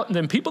flip out, and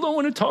then people don't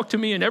want to talk to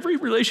me, and every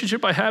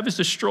relationship I have is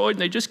destroyed,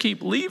 and they just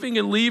keep leaving,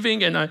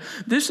 and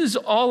this is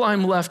all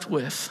I'm left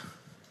with.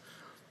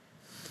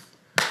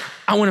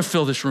 I want to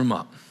fill this room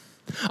up.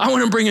 I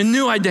want to bring a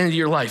new identity to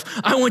your life.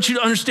 I want you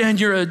to understand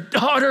you're a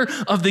daughter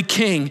of the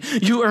King.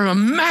 You are a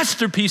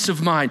masterpiece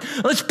of mine.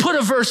 Let's put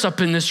a verse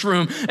up in this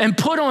room and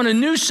put on a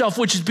new self,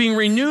 which is being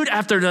renewed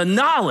after the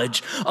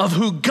knowledge of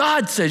who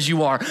God says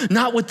you are,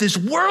 not what this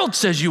world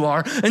says you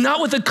are, and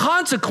not what the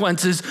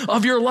consequences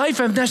of your life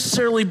have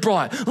necessarily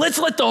brought. Let's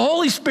let the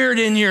Holy Spirit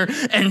in here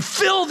and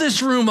fill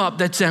this room up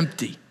that's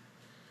empty.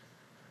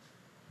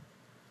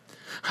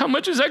 How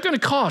much is that going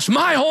to cost?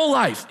 My whole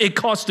life. It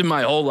cost him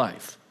my whole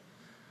life.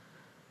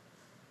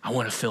 I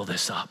want to fill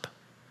this up.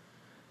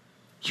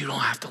 You don't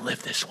have to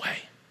live this way.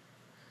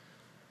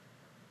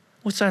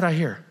 What's that I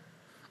hear?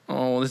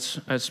 Oh,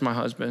 that's my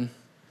husband.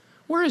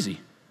 Where is he?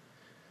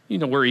 You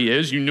know where he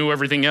is. You knew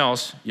everything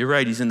else. You're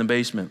right, he's in the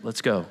basement.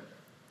 Let's go.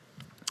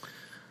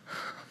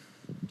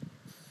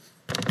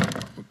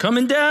 We're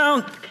coming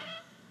down.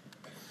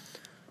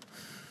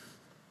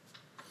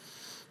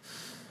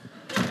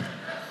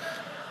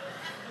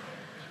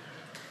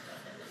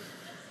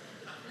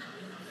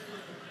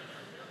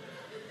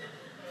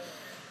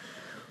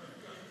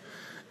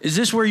 Is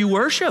this where you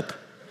worship?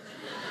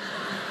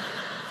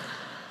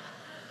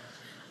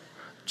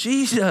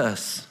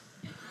 Jesus.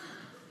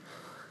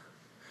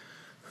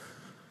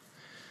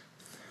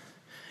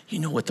 You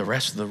know what the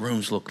rest of the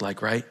rooms look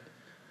like, right?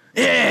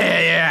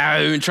 Yeah,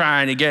 I've been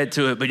trying to get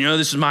to it, but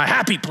this is my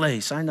happy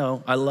place. I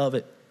know, I love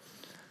it.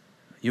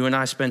 You and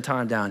I spend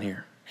time down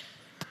here.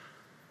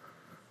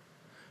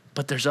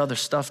 But there's other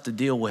stuff to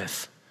deal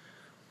with.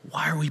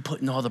 Why are we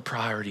putting all the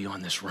priority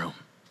on this room?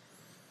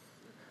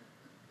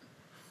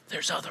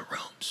 There's other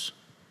rooms.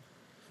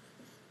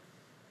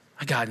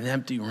 I got an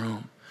empty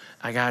room.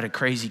 I got a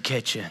crazy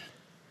kitchen.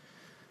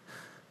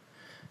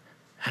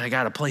 And I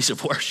got a place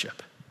of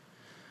worship.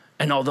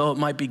 And although it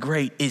might be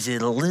great, is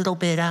it a little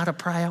bit out of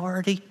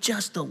priority?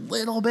 Just a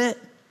little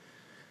bit?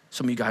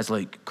 Some of you guys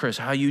like, Chris,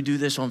 how you do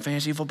this on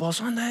Fantasy Football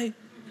Sunday?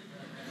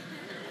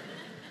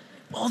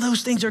 All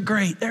those things are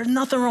great. There's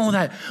nothing wrong with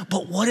that.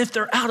 But what if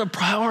they're out of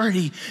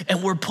priority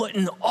and we're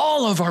putting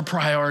all of our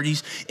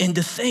priorities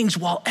into things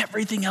while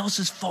everything else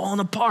is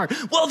falling apart?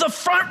 Well, the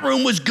front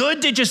room was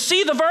good. Did you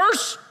see the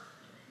verse?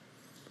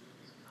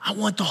 I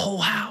want the whole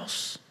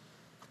house.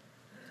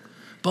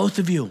 Both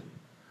of you.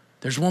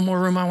 There's one more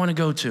room I want to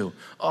go to.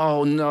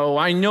 Oh, no,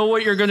 I know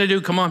what you're going to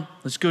do. Come on,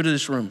 let's go to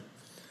this room.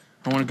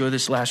 I want to go to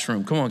this last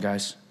room. Come on,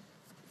 guys.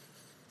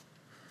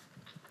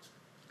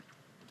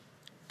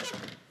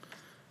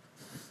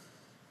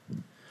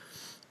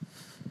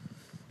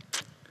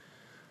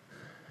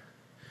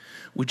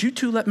 Would you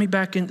two let me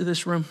back into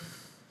this room?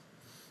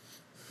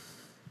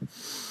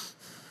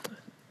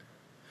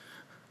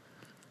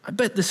 I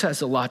bet this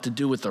has a lot to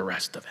do with the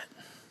rest of it.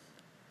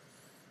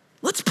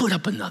 Let's put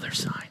up another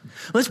sign.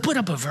 Let's put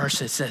up a verse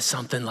that says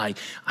something like,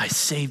 I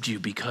saved you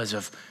because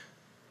of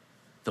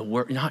the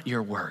work, not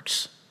your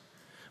works,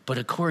 but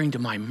according to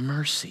my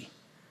mercy.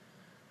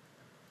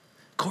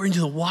 According to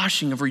the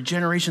washing of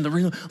regeneration, the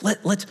renewal.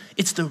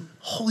 It's the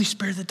Holy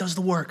Spirit that does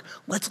the work.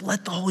 Let's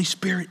let the Holy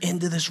Spirit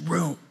into this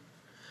room.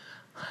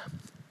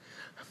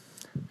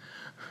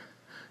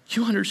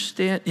 You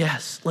understand?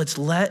 Yes, let's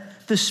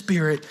let the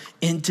Spirit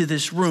into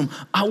this room.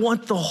 I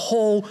want the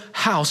whole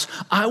house.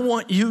 I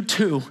want you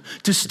to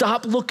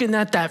stop looking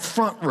at that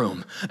front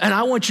room. And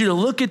I want you to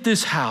look at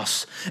this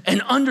house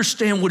and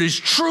understand what is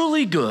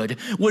truly good,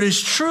 what is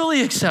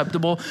truly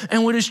acceptable,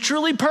 and what is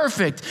truly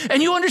perfect.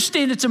 And you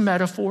understand it's a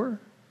metaphor.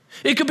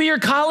 It could be your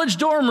college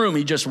dorm room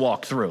you just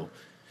walked through.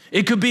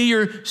 It could be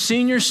your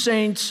senior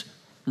saints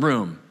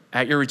room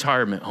at your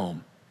retirement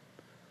home.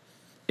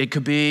 It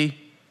could be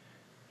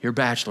your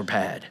bachelor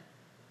pad.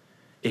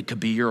 It could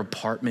be your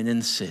apartment in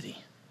the city.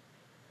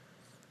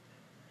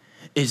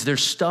 Is there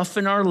stuff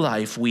in our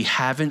life we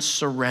haven't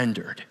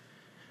surrendered?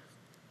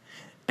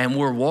 And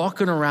we're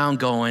walking around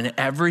going,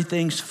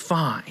 everything's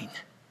fine.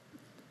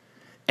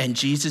 And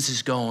Jesus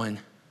is going,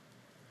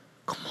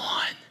 come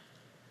on.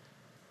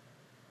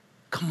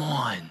 Come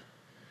on.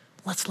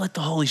 Let's let the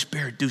Holy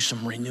Spirit do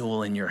some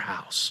renewal in your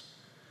house.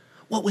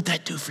 What would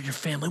that do for your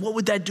family? What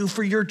would that do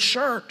for your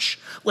church?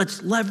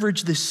 Let's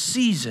leverage this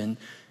season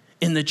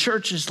in the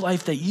church's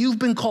life that you've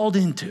been called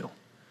into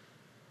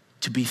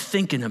to be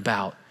thinking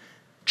about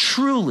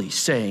truly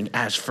saying,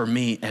 as for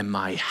me and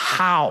my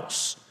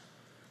house,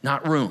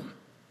 not room,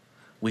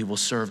 we will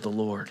serve the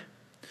Lord.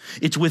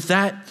 It's with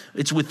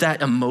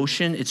that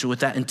emotion, it's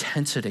with that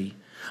intensity.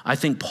 I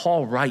think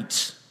Paul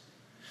writes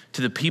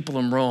to the people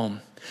in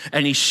Rome,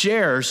 and he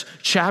shares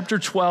chapter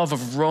 12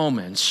 of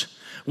Romans,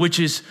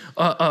 which is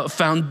a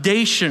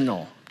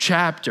foundational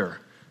chapter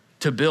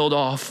to build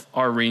off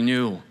our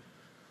renew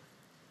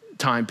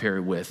time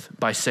period with,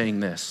 by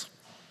saying this.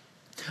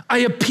 I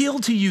appeal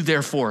to you,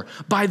 therefore,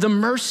 by the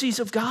mercies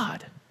of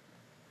God.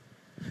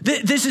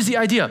 This is the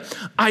idea.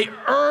 I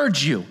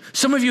urge you.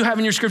 Some of you have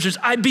in your scriptures,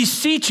 I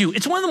beseech you.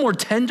 It's one of the more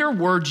tender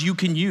words you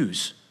can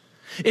use.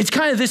 It's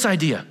kind of this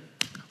idea.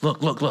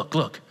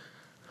 Look.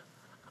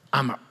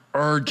 I'm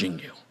urging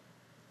you.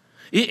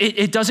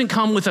 It doesn't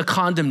come with a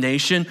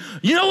condemnation.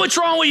 You know what's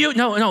wrong with you?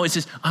 No, it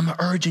says, I'm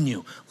urging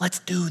you. Let's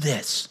do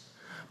this.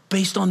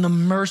 Based on the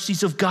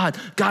mercies of God.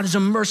 God is a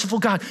merciful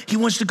God. He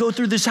wants to go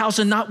through this house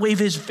and not wave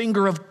his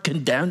finger of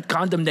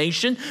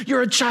condemnation.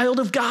 You're a child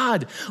of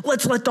God.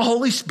 Let's let the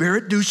Holy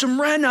Spirit do some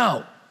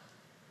reno.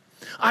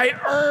 I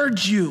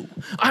urge you.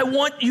 I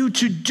want you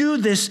to do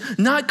this,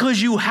 not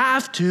because you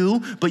have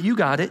to, but you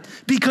got it,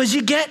 because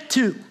you get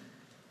to.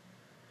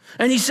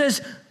 And he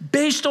says,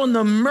 based on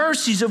the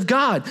mercies of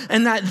God,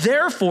 and that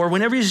therefore,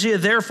 whenever you see a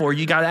therefore,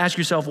 you got to ask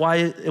yourself,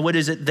 what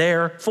is it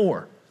there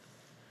for?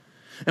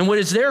 And what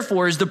it's there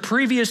for is the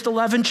previous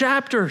 11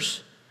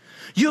 chapters.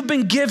 You've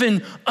been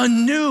given a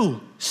new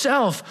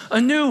self,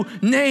 a new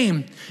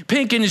name.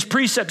 Pink in his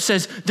precept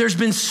says, there's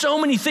been so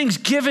many things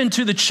given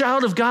to the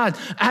child of God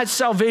at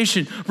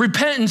salvation.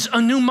 Repentance,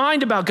 a new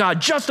mind about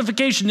God.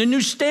 Justification, a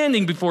new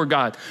standing before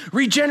God.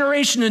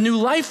 Regeneration, a new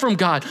life from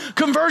God.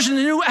 Conversion,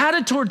 a new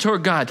attitude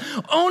toward God.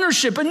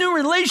 Ownership, a new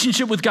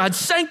relationship with God.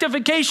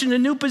 Sanctification, a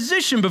new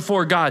position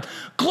before God.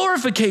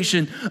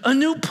 Glorification, a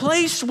new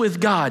place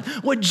with God.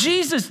 What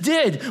Jesus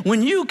did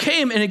when you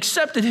came and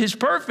accepted his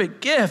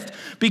perfect gift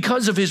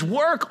because of his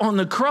work on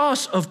the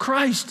cross of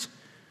Christ,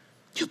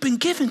 you've been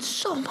given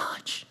so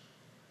much.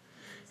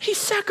 He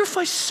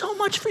sacrificed so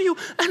much for you,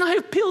 and I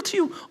appeal to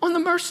you on the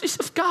mercies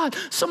of God.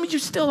 Some of you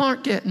still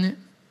aren't getting it.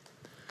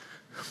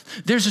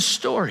 There's a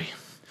story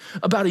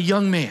about a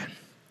young man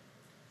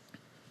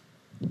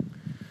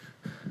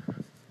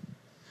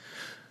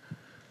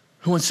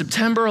who on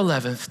September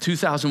 11th,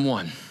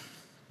 2001,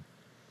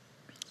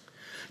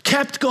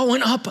 kept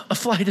going up a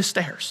flight of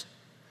stairs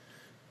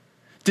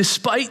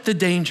despite the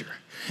danger.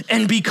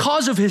 And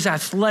because of his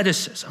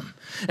athleticism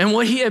and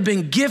what he had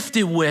been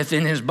gifted with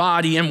in his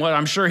body and what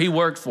I'm sure he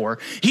worked for,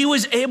 he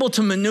was able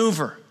to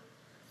maneuver.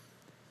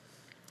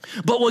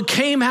 But what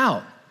came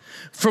out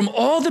from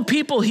all the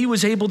people he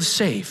was able to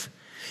save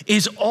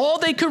is all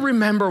they could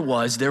remember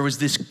was there was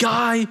this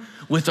guy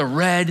with a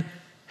red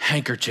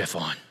handkerchief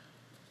on.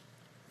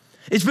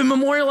 It's been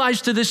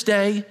memorialized to this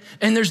day,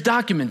 and there's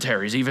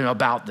documentaries even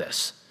about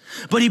this.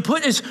 But he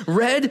put his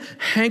red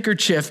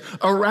handkerchief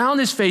around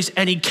his face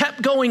and he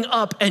kept going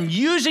up and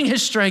using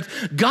his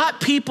strength, got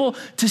people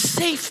to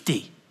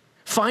safety,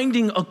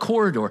 finding a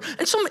corridor.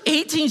 And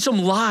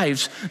some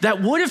lives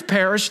that would have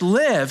perished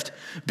lived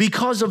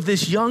because of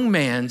this young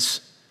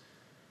man's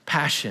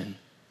passion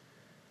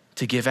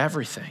to give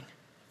everything.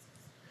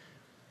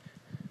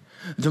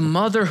 The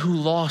mother who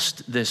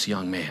lost this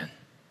young man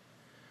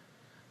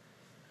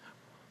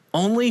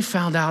only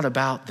found out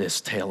about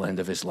this tail end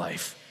of his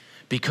life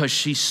because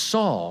she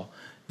saw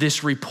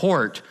this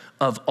report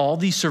of all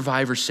these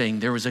survivors saying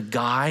there was a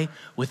guy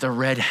with a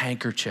red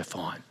handkerchief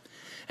on.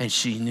 And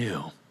she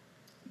knew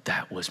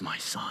that was my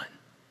son.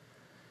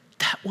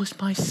 That was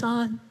my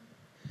son.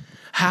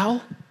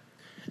 How?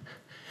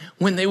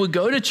 When they would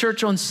go to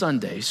church on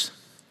Sundays,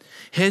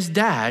 his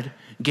dad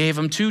gave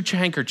him 2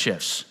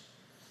 handkerchiefs.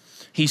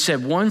 He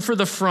said, one for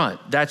the front,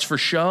 that's for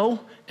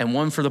show, and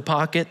one for the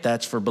pocket,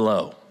 that's for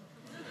blow.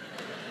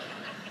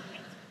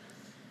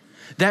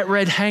 That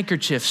red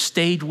handkerchief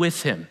stayed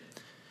with him.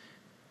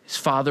 His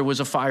father was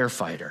a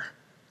firefighter.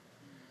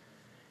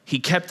 He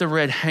kept the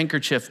red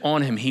handkerchief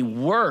on him. He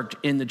worked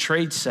in the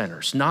trade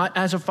centers, not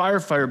as a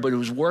firefighter, but he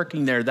was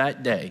working there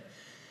that day.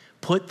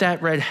 Put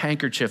that red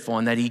handkerchief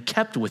on that he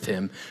kept with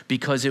him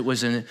because it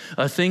was it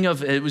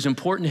was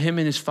important to him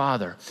and his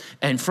father.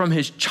 And from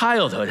his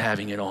childhood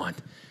having it on,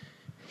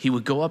 he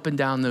would go up and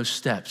down those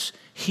steps.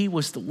 He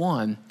was the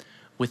one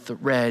with the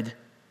red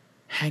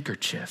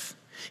handkerchief.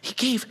 He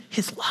gave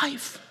his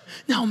life.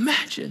 Now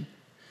imagine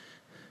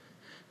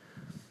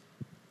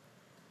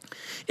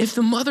if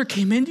the mother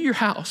came into your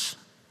house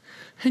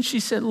and she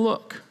said,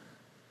 look,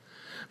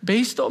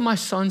 based on my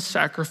son's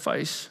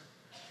sacrifice,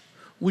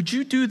 would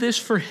you do this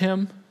for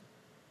him?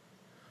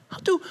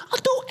 I'll do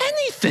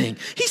anything.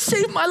 He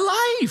saved my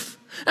life.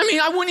 I mean,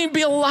 I wouldn't even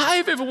be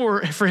alive if it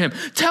were for him.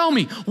 Tell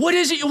me, what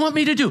is it you want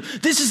me to do?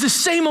 This is the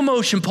same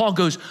emotion. Paul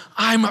goes,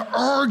 I'm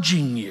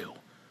urging you.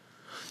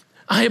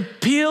 I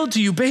appeal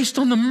to you based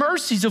on the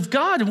mercies of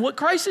God and what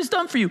Christ has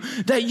done for you,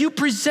 that you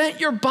present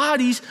your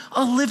bodies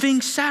a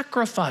living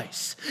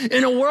sacrifice.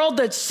 In a world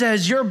that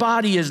says your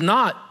body is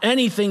not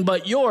anything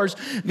but yours,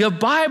 the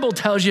Bible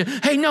tells you,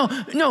 hey, no,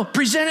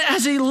 present it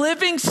as a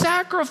living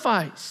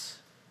sacrifice,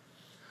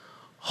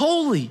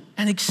 holy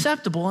and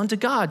acceptable unto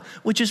God,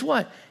 which is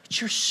what? It's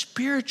your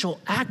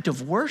spiritual act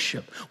of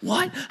worship.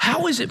 What?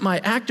 How is it my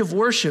act of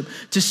worship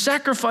to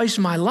sacrifice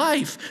my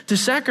life, to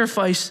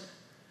sacrifice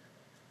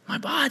my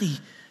body,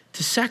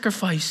 to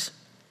sacrifice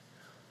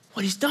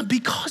what he's done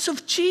because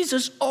of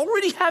Jesus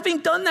already having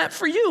done that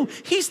for you?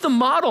 He's the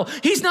model.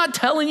 He's not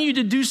telling you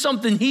to do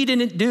something he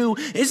didn't do.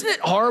 Isn't it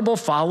horrible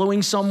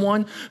following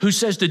someone who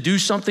says to do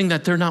something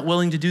that they're not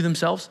willing to do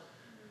themselves?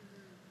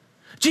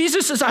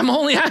 Jesus says, I'm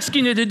only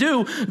asking you to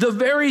do the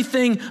very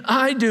thing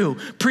I do.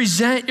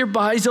 Present your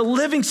bodies a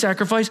living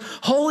sacrifice,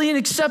 holy and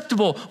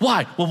acceptable.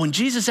 Why? Well, when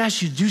Jesus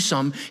asks you to do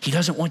something, he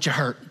doesn't want you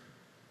hurt.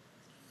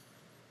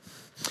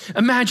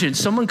 Imagine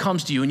someone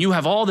comes to you and you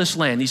have all this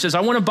land. He says, I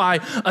want to buy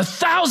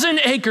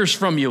 1,000 acres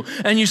from you.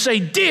 And you say,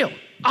 deal,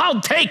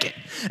 I'll take it.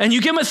 And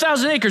you give him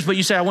 1,000 acres, but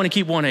you say, I want to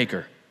keep 1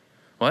 acre.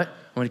 What?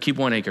 I want to keep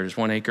 1 acre. There's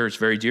 1 acre. It's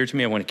very dear to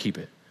me. I want to keep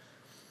it.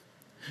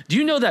 Do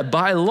you know that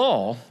by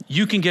law,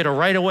 you can get a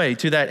right of way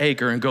to that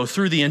acre and go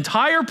through the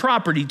entire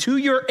property to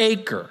your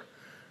acre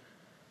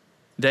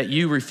that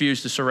you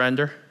refuse to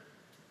surrender?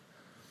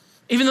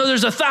 Even though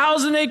there's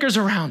 1,000 acres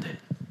around it.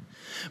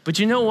 But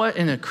you know what?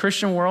 In a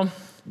Christian world,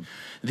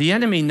 the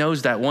enemy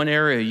knows that one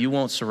area you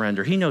won't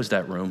surrender. He knows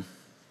that room.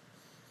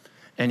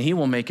 And he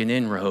will make an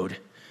inroad.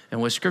 And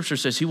what Scripture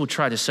says, he will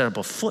try to set up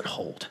a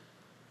foothold.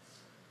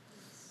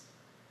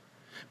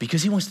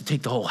 because he wants to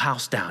take the whole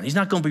house down. He's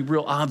not going to be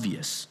real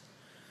obvious.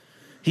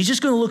 He's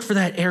just going to look for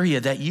that area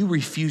that you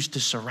refuse to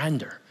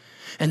surrender.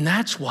 And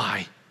that's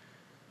why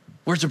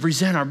we're to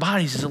present our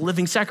bodies as a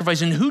living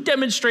sacrifice. And who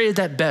demonstrated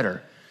that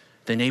better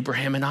than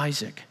Abraham and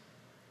Isaac?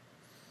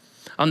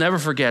 I'll never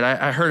forget,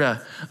 I heard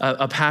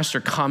a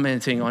pastor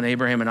commenting on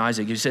Abraham and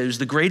Isaac. He said it was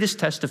the greatest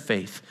test of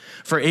faith.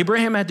 For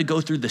Abraham had to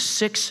go through the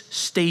 6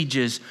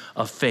 stages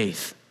of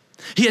faith.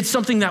 He had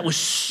something that was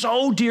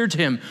so dear to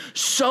him,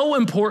 so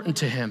important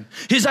to him.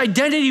 His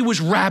identity was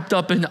wrapped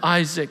up in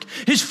Isaac.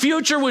 His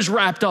future was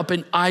wrapped up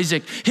in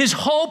Isaac. His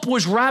hope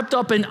was wrapped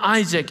up in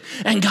Isaac.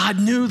 And God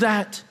knew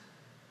that.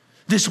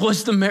 This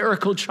was the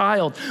miracle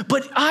child.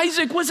 But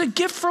Isaac was a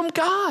gift from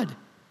God.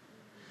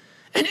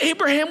 And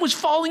Abraham was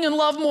falling in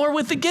love more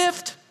with the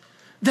gift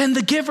than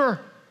the giver.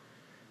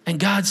 And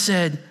God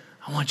said,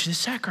 I want you to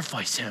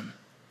sacrifice him.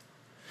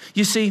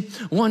 You see,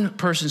 one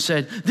person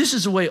said, this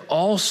is the way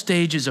all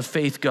stages of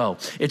faith go.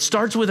 It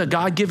starts with a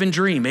God-given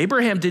dream.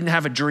 Abraham didn't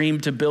have a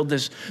dream to build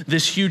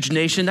this huge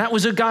nation. That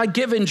was a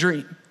God-given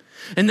dream.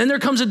 And then there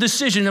comes a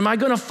decision. Am I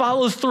going to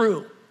follow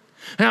through?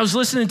 And I was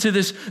listening to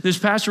this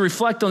pastor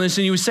reflect on this,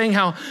 and he was saying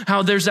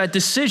how there's that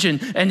decision,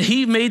 and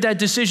he made that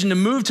decision to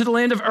move to the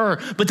land of Ur,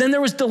 but then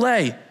there was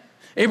delay.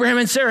 Abraham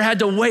and Sarah had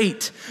to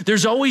wait.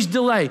 There's always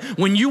delay.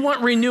 When you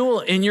want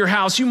renewal in your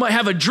house, you might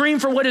have a dream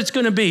for what it's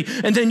going to be,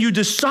 and then you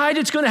decide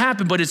it's going to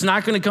happen, but it's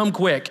not going to come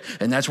quick,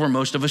 and that's where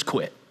most of us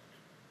quit.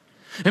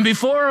 And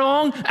before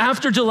long,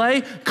 after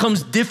delay,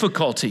 comes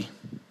difficulty.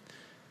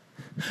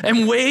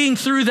 And wading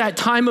through that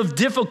time of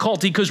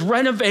difficulty, because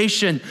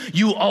renovation,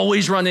 you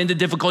always run into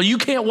difficulty. You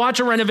can't watch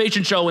a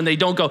renovation show and they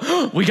don't go,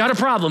 oh, we got a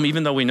problem,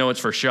 even though we know it's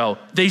for show.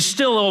 They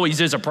still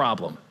always is a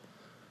problem.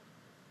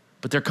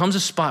 But there comes a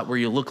spot where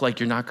you look like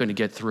you're not going to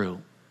get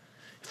through.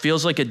 It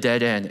feels like a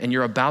dead end and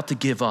you're about to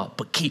give up,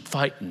 but keep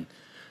fighting.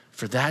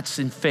 For that's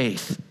in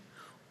faith.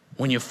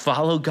 When you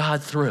follow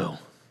God through,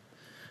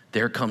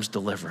 there comes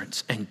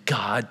deliverance. And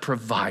God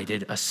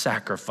provided a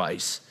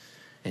sacrifice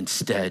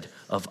instead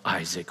of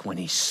Isaac when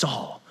he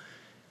saw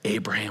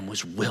Abraham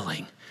was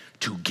willing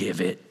to give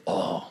it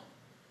all.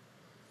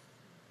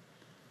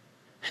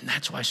 And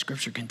that's why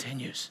scripture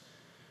continues.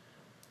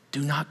 Do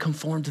not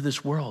conform to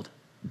this world,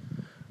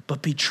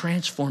 but be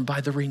transformed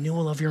by the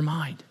renewal of your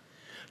mind.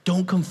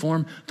 Don't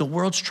conform. The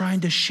world's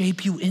trying to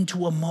shape you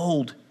into a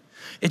mold.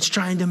 It's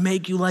trying to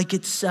make you like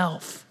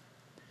itself.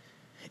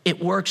 It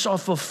works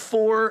off of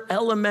 4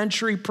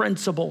 elementary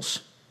principles.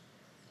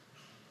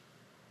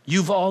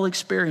 You've all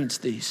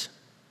experienced these.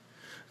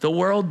 The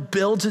world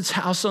builds its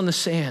house on the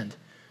sand.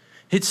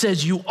 It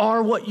says you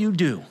are what you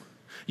do.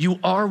 You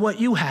are what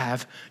you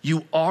have.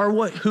 You are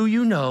who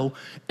you know,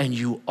 and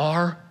you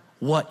are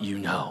what you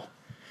know.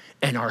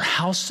 And our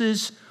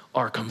houses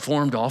are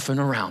conformed often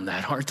around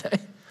that, aren't they?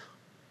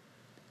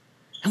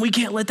 And we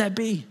can't let that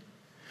be.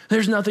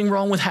 There's nothing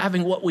wrong with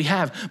having what we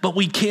have, but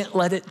we can't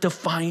let it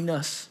define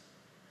us.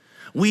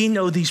 We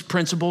know these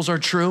principles are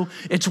true.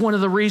 It's one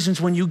of the reasons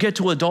when you get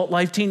to adult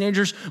life,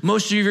 teenagers,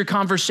 most of your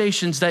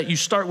conversations that you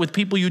start with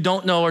people you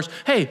don't know are,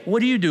 hey, what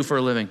do you do for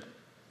a living?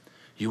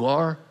 You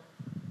are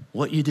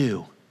what you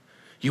do.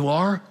 You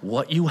are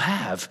what you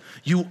have.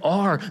 You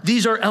are.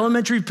 These are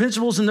elementary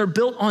principles and they're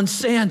built on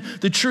sand.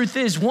 The truth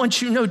is,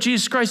 once you know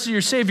Jesus Christ is your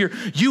Savior,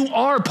 you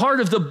are part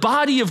of the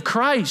body of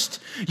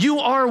Christ. You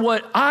are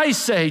what I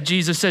say,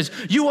 Jesus says.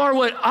 You are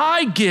what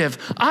I give.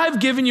 I've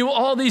given you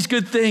all these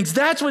good things.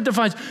 That's what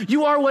defines.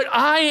 You are what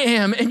I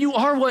am and you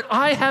are what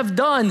I have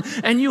done.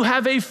 And you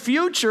have a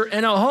future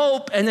and a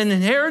hope and an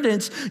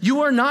inheritance.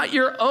 You are not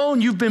your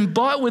own. You've been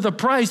bought with a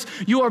price.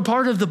 You are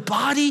part of the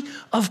body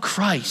of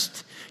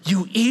Christ.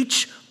 You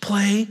each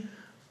play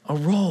a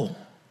role.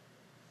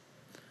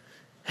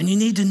 And you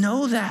need to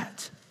know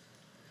that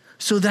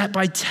so that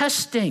by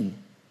testing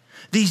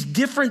these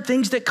different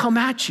things that come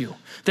at you,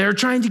 that are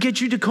trying to get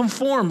you to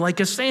conform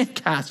like a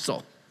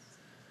sandcastle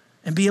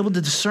and be able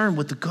to discern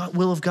what the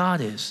will of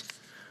God is,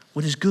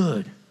 what is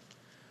good,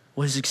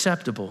 what is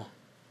acceptable,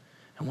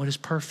 and what is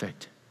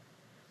perfect.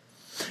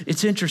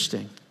 It's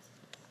interesting.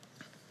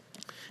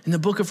 In the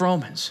book of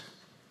Romans,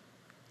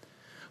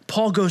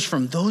 Paul goes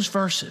from those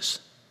verses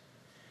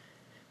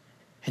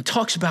and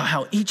talks about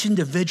how each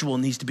individual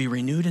needs to be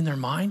renewed in their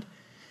mind.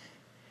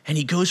 And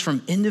he goes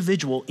from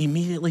individual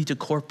immediately to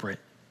corporate.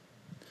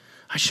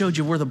 I showed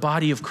you we're the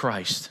body of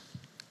Christ.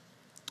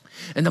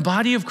 And the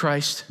body of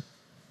Christ,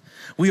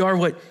 we are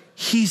what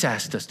he's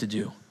asked us to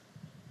do.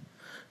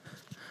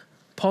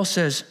 Paul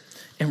says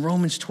in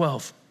Romans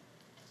 12,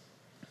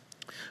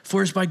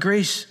 for it's by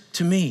grace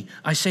to me,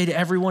 I say to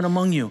everyone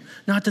among you,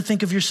 not to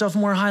think of yourself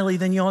more highly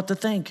than you ought to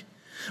think,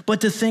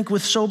 but to think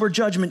with sober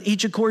judgment,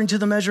 each according to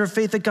the measure of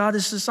faith that God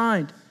has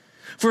assigned.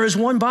 For as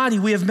one body,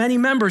 we have many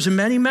members, and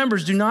many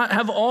members do not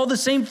have all the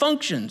same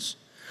functions.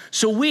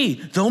 So we,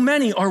 though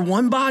many, are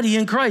one body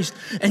in Christ,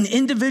 and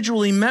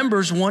individually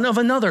members one of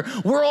another.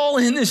 We're all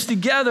in this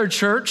together,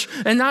 church,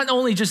 and not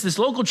only just this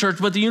local church,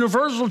 but the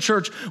universal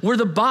church. We're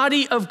the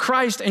body of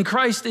Christ, and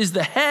Christ is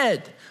the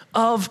head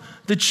of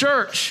the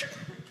church.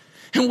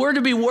 And we're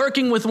to be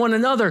working with one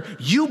another.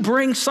 You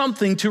bring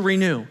something to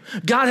Renew.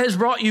 God has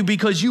brought you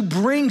because you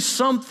bring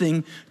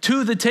something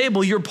to the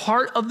table. You're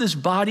part of this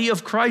body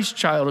of Christ,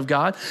 child of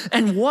God.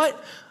 And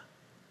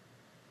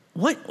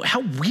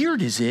how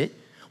weird is it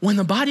when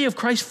the body of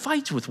Christ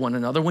fights with one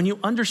another when you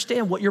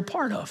understand what you're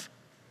part of?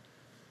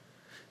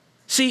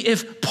 See,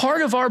 if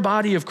part of our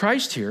body of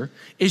Christ here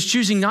is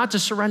choosing not to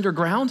surrender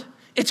ground,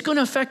 it's going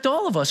to affect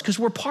all of us because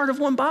we're part of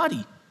one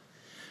body.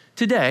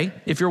 Today,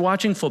 if you're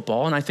watching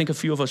football, and I think a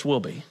few of us will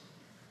be,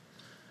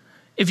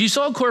 if you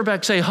saw a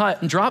quarterback say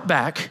hut and drop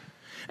back,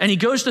 and he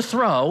goes to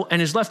throw, and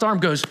his left arm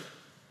goes,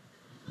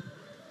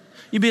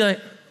 you'd be like,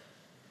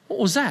 what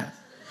was that?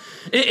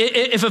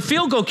 If a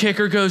field goal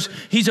kicker goes,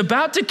 he's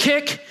about to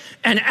kick,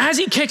 and as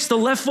he kicks, the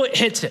left foot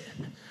hits it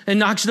and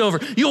knocks it over.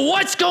 You go,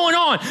 what's going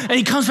on? And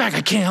he comes back,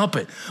 I can't help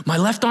it. My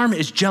left arm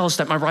is jealous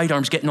that my right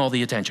arm's getting all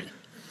the attention.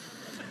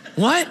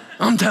 What?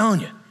 I'm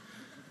telling you.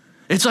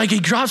 It's like he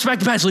drops back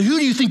to pass, like, who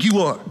do you think you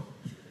are?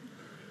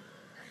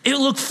 It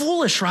looked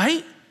foolish,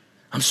 right?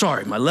 I'm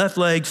sorry, my left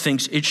leg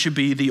thinks it should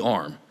be the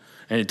arm.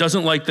 And it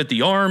doesn't like that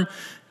the arm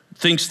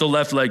thinks the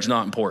left leg's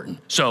not important.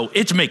 So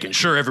it's making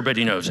sure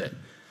everybody knows it.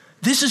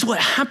 This is what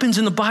happens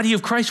in the body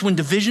of Christ when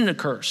division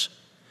occurs.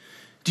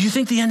 Do you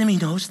think the enemy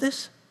knows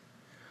this?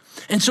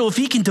 And so if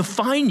he can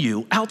define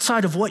you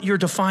outside of what you're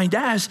defined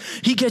as,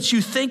 he gets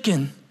you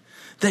thinking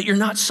that you're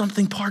not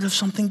something part of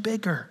something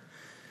bigger.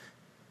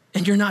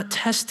 And you're not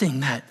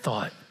testing that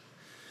thought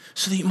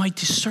so that you might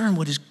discern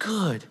what is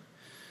good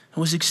and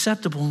was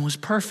acceptable and was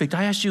perfect.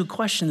 I asked you a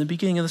question at the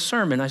beginning of the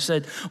sermon. I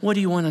said, what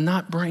do you want to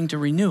not bring to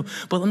Renew?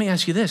 But let me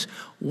ask you this.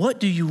 What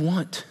do you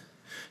want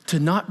to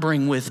not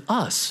bring with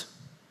us?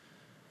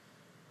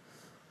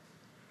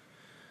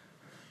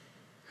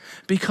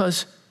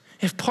 Because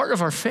if part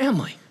of our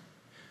family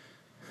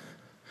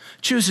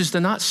chooses to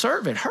not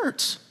serve, it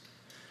hurts.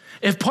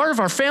 If part of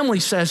our family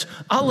says,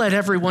 I'll let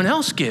everyone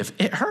else give,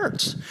 it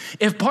hurts.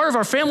 If part of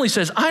our family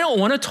says, I don't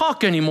want to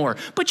talk anymore,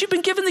 but you've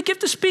been given the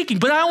gift of speaking,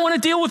 but I don't want to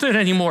deal with it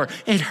anymore,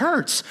 it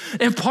hurts.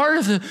 If part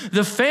of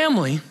the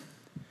family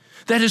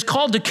that is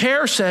called to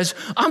care says,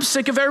 I'm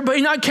sick of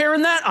everybody not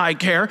caring that I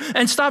care,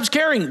 and stops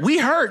caring, we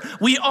hurt.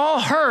 We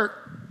all hurt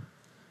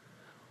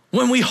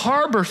when we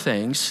harbor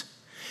things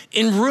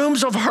in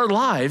rooms of our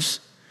lives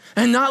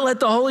and not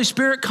let the Holy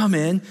Spirit come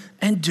in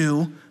and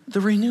do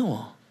the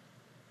renewal.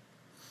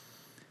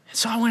 And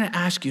so I want to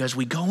ask you as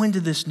we go into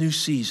this new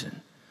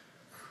season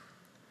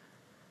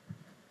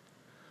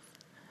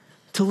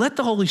to let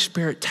the Holy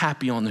Spirit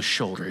tap you on the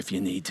shoulder if you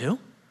need to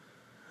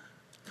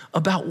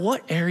about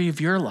what area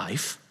of your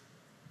life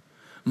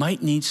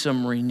might need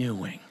some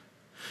renewing.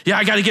 Yeah,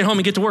 I got to get home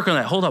and get to work on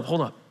that. Hold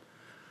up.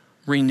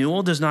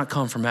 Renewal does not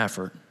come from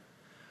effort.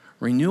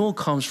 Renewal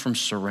comes from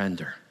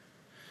surrender.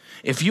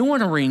 If you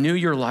want to renew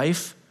your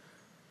life,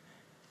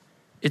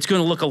 it's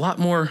going to look a lot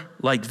more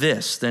like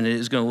this than it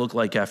is going to look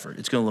like effort.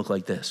 It's going to look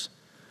like this.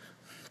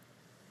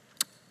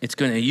 It's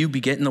going to, you be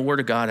getting the word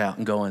of God out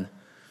and going,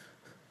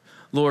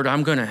 Lord,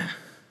 I'm going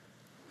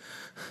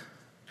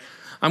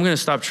to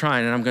stop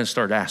trying and I'm going to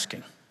start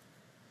asking.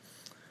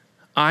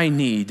 I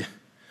need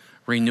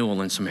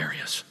renewal in some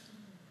areas.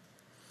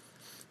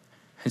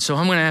 And so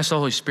I'm going to ask the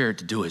Holy Spirit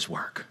to do his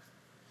work.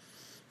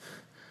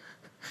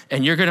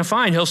 And you're going to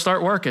find he'll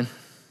start working.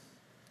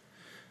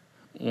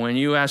 When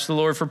you ask the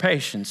Lord for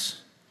patience,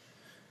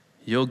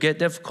 you'll get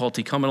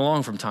difficulty coming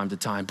along from time to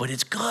time, but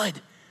it's good.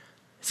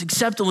 It's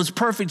acceptable, it's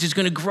perfect. It's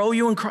going to grow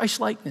you in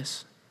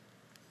Christ-likeness.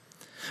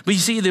 But you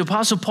see, the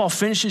Apostle Paul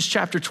finishes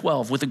chapter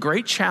 12 with a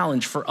great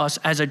challenge for us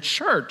as a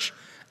church,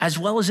 as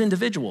well as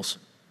individuals.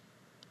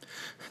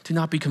 Do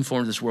not be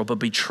conformed to this world, but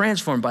be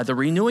transformed by the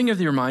renewing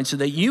of your mind so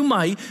that you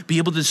might be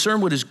able to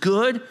discern what is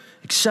good,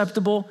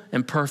 acceptable,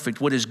 and perfect.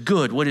 What is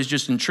good, what is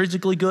just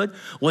intrinsically good,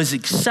 what is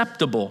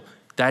acceptable,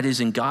 that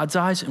is in God's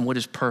eyes, and what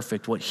is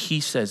perfect, what he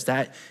says,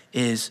 that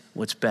is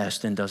what's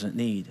best and doesn't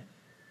need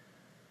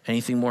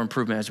anything more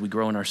improvement as we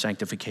grow in our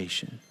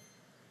sanctification.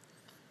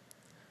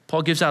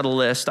 Paul gives out a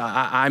list.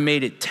 I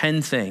made it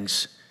 10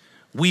 things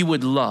we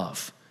would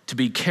love to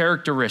be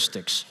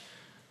characteristics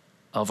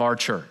of our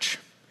church.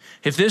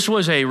 If this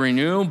was a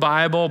Renew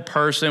Bible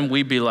person,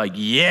 we'd be like,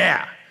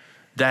 yeah,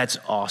 that's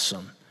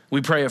awesome.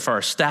 We pray it for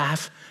our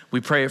staff.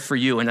 We pray it for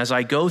you. And as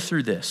I go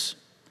through this,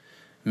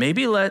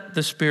 maybe let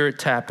the Spirit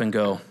tap and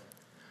go,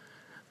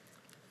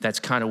 that's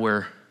kind of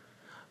where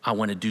I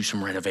want to do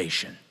some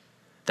renovation.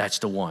 That's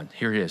the one.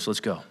 Here it is. Let's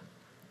go.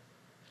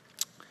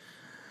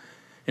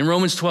 In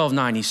Romans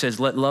 12:9, he says,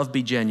 let love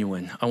be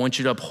genuine. I want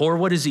you to abhor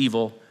what is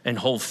evil and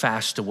hold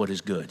fast to what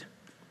is good.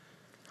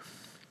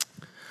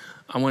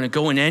 I want to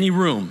go in any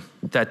room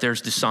that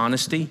there's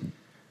dishonesty,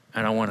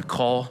 and I want to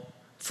call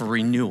for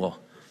renewal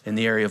in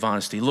the area of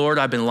honesty. Lord,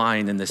 I've been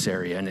lying in this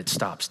area, and it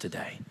stops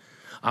today.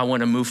 I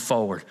want to move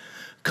forward.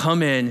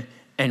 Come in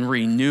and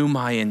renew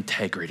my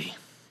integrity.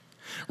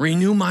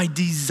 Renew my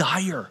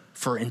desire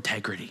for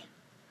integrity.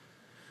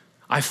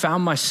 I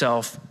found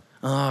myself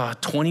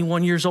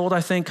 21 years old,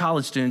 I think,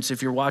 college students,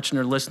 if you're watching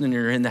or listening,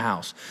 you're in the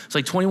house. It's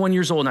like 21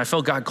 years old, and I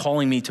felt God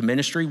calling me to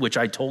ministry, which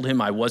I told him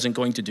I wasn't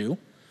going to do.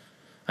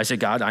 I said,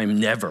 God, I'm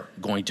never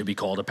going to be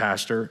called a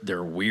pastor.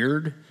 They're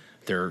weird.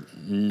 They're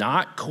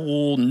not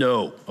cool.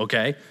 No,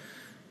 okay?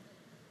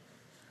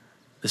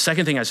 The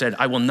second thing I said,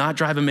 I will not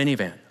drive a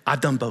minivan.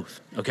 I've done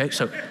both, okay?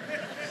 So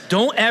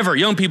don't ever,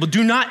 young people,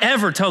 do not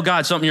ever tell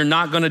God something you're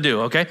not gonna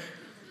do, okay?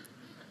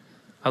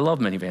 I love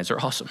minivans,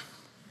 they're awesome.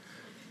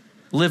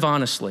 Live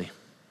honestly.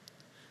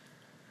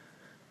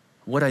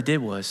 What I did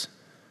was,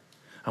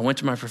 I went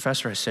to my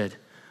professor, I said,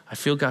 I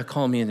feel God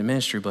calling me into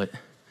ministry, but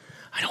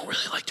I don't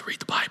really like to read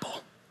the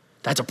Bible.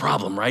 That's a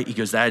problem, right? He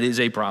goes, that is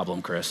a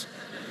problem, Chris.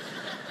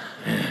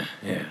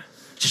 Yeah.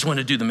 Just want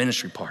to do the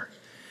ministry part.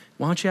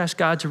 Why don't you ask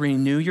God to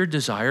renew your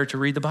desire to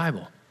read the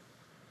Bible?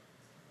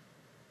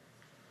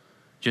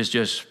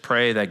 Just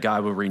pray that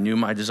God will renew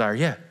my desire.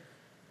 Yeah.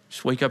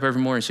 Just wake up every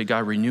morning and say,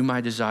 God, renew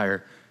my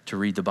desire to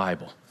read the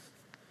Bible.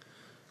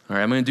 All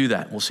right, I'm going to do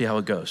that. We'll see how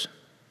it goes.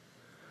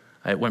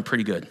 It went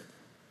pretty good.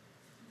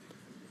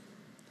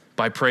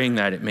 By praying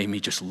that, it made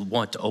me just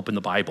want to open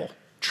the Bible.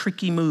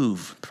 Tricky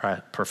move,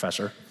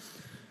 professor,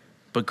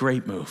 but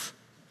great move.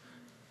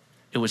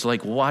 It was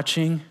like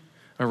watching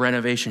a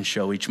renovation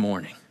show each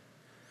morning.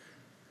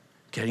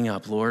 Getting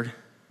up, Lord,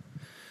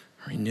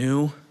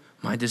 renew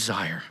my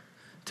desire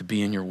to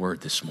be in your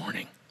word this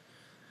morning.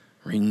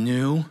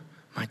 Renew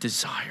my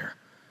desire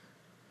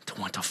to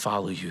want to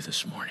follow you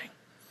this morning.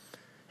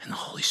 And the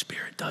Holy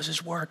Spirit does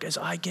his work as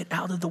I get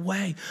out of the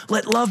way.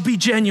 Let love be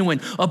genuine.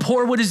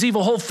 Abhor what is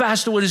evil. Hold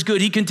fast to what is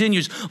good. He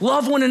continues.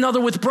 Love one another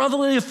with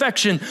brotherly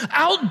affection.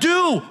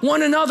 Outdo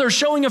one another,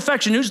 showing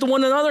affection. Who's the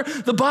one another?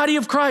 The body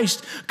of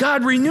Christ.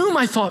 God, renew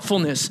my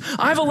thoughtfulness.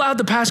 I've allowed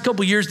the past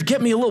couple years to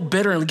get me a little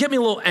bitter and get me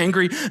a little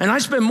angry. And I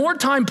spend more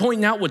time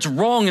pointing out what's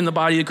wrong in the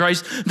body of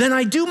Christ than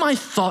I do my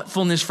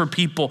thoughtfulness for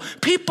people.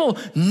 People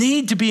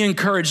need to be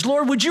encouraged.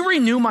 Lord, would you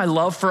renew my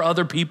love for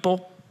other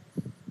people?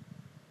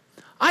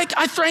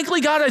 I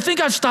frankly, God, I think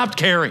I've stopped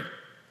caring.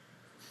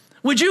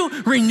 Would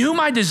you renew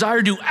my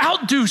desire to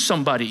outdo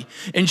somebody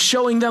in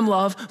showing them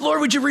love?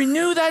 Lord, would you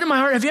renew that in my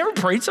heart? Have you ever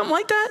prayed something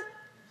like that?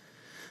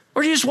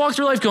 Or do you just walk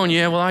through life going,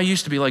 yeah, well, I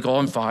used to be like all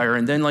on fire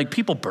and then like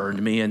people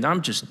burned me and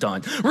I'm just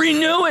done.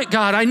 Renew it,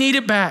 God, I need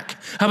it back.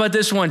 How about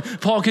this one?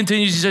 Paul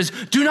continues, he says,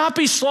 do not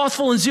be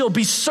slothful in zeal,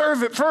 be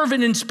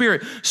fervent in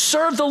spirit.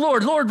 Serve the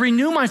Lord. Lord,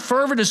 renew my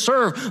fervor to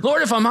serve.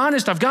 Lord, if I'm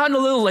honest, I've gotten a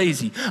little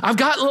lazy. I've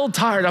gotten a little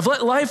tired. I've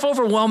let life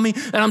overwhelm me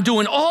and I'm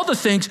doing all the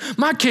things.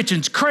 My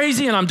kitchen's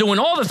crazy and I'm doing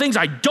all the things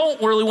I don't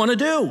really want to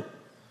do.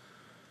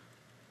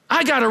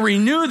 I got to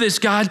renew this,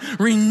 God.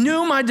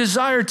 Renew my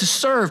desire to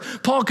serve.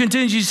 Paul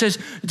continues, he says,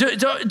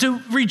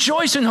 to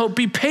rejoice in hope,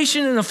 be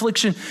patient in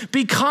affliction,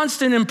 be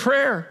constant in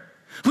prayer.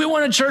 We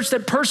want a church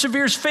that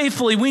perseveres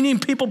faithfully. We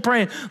need people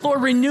praying,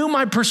 Lord, renew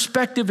my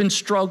perspective in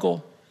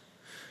struggle.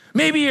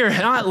 Maybe you're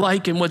not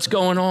liking what's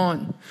going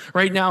on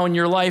right now in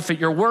your life, at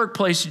your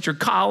workplace, at your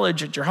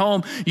college, at your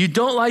home. You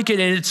don't like it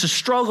and it's a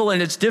struggle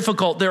and it's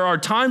difficult. There are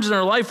times in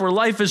our life where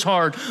life is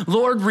hard.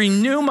 Lord,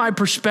 renew my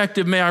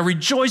perspective. May I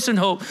rejoice in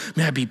hope.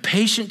 May I be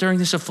patient during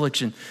this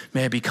affliction.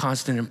 May I be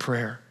constant in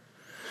prayer.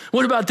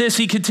 What about this?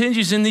 He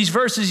continues in these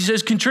verses. He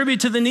says, contribute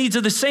to the needs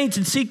of the saints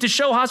and seek to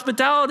show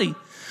hospitality.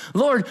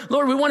 Lord,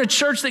 we want a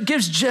church that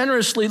gives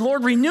generously.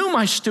 Lord, renew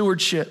my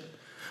stewardship.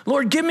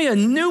 Lord, give me a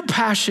new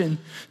passion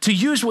to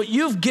use what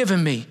you've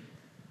given me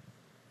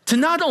to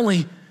not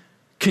only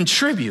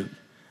contribute,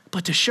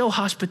 but to show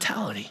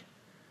hospitality.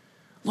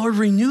 Lord,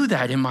 renew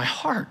that in my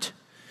heart.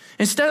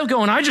 Instead of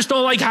going, I just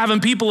don't like having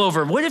people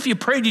over. What if you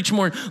prayed each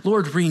morning,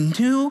 Lord,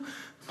 renew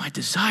my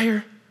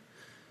desire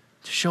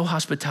to show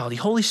hospitality.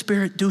 Holy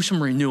Spirit, do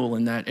some renewal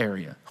in that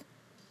area.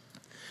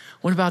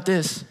 What about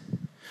this?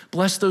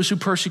 Bless those who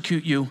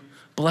persecute you.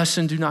 Bless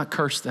and do not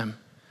curse them.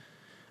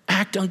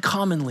 Act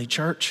uncommonly,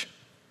 church.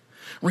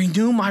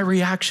 Renew my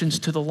reactions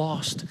to the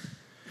lost.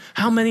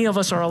 How many of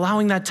us are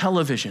allowing that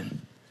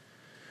television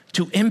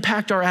to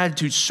impact our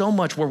attitudes so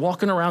much we're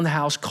walking around the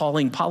house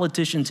calling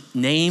politicians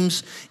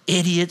names,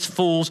 idiots,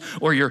 fools,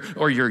 or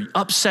you're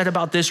upset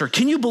about this, or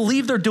can you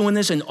believe they're doing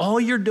this? And all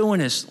you're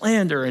doing is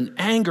slander and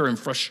anger and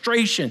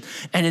frustration,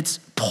 and it's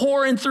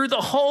pouring through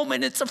the home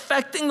and it's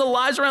affecting the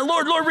lives around.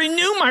 Lord,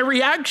 renew my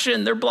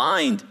reaction. They're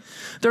blind.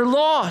 They're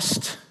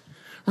lost.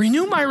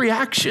 Renew my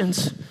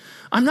reactions.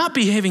 I'm not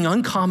behaving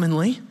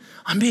uncommonly.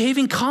 I'm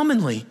behaving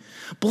commonly.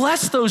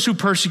 Bless those who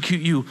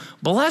persecute you.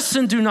 Bless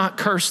and do not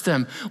curse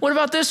them. What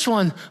about this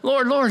one?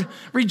 Lord,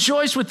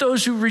 rejoice with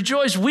those who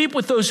rejoice. Weep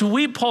with those who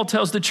weep, Paul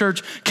tells the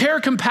church. Care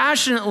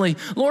compassionately.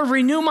 Lord,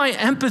 renew my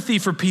empathy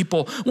for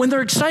people. When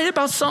they're excited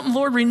about something,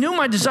 Lord, renew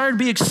my desire to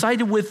be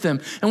excited with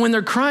them. And when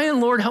they're crying,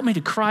 Lord, help me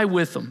to cry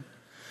with them.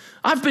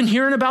 I've been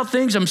hearing about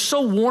things. I'm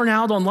so worn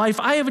out on life.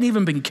 I haven't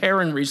even been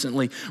caring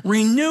recently.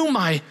 Renew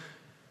my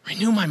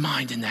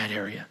mind in that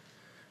area.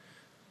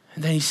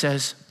 And then he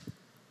says,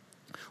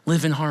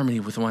 live in harmony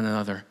with one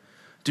another.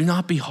 Do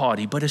not be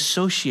haughty, but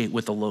associate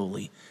with the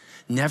lowly.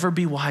 Never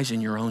be wise in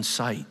your own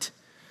sight.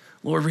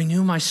 Lord,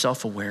 renew my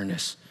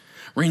self-awareness.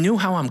 Renew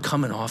how I'm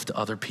coming off to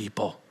other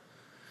people.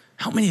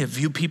 Help me to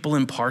view people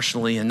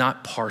impartially and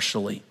not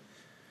partially.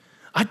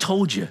 I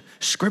told you,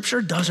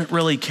 Scripture doesn't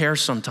really care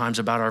sometimes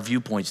about our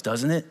viewpoints,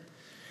 doesn't it?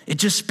 It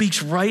just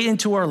speaks right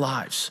into our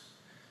lives.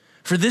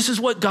 For this is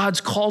what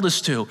God's called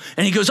us to.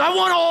 And he goes, I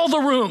want all the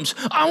rooms.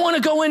 I want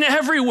to go in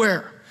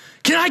everywhere.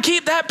 Can I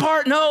keep that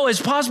part? No,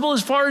 as possible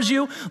as far as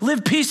you.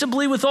 Live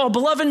peaceably with all.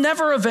 Beloved,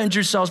 never avenge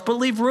yourselves, but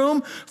leave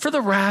room for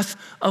the wrath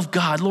of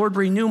God. Lord,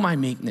 renew my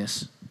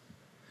meekness.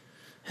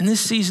 In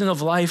this season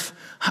of life,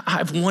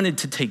 I've wanted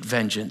to take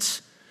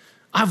vengeance.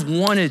 I've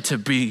wanted to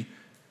be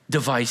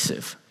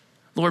divisive.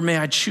 Lord, may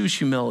I choose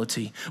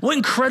humility. What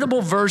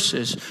incredible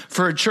verses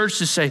for a church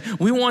to say,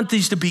 we want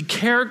these to be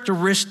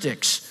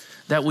characteristics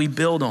that we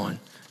build on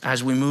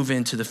as we move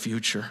into the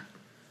future.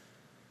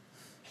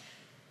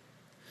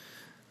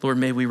 Lord,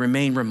 may we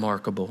remain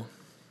remarkable,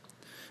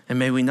 and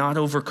may we not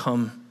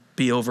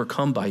be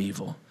overcome by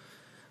evil,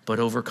 but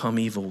overcome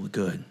evil with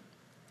good.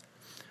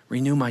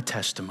 Renew my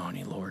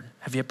testimony, Lord.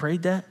 Have you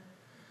prayed that?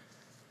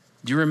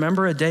 Do you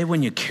remember a day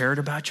when you cared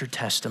about your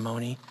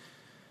testimony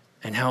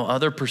and how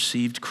others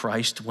perceived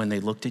Christ when they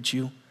looked at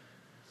you?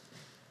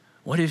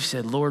 What if you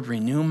said, Lord,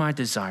 renew my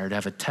desire to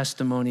have a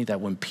testimony that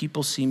when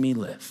people see me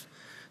live,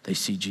 they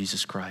see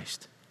Jesus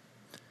Christ?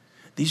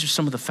 These are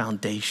some of the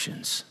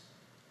foundations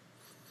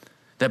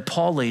that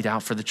Paul laid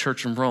out for the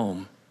church in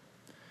Rome.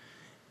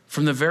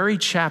 From the very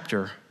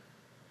chapter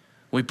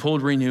we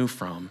pulled Renew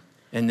from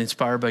and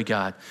inspired by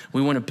God,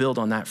 we want to build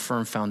on that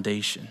firm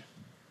foundation.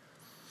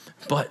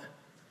 But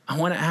I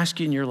want to ask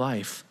you in your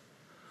life,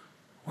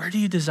 where do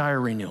you desire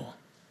renewal?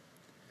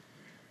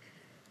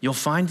 You'll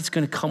find it's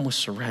going to come with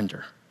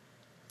surrender.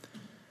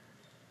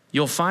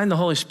 You'll find the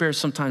Holy Spirit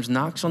sometimes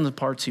knocks on the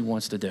parts he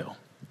wants to do.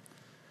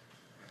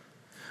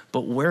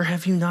 But where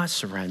have you not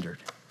surrendered?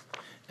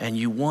 And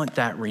you want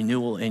that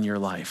renewal in your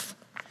life.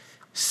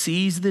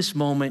 Seize this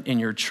moment in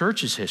your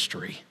church's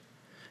history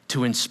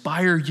to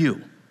inspire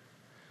you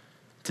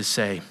to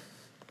say,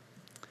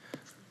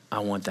 I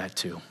want that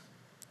too.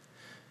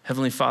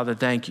 Heavenly Father,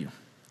 thank you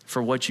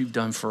for what you've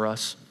done for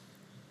us.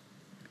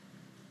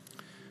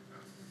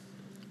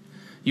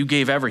 You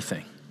gave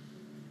everything.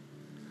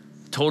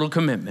 Total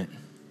commitment,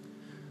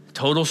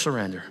 total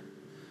surrender,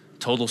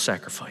 total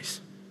sacrifice.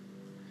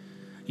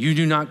 You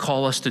do not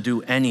call us to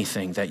do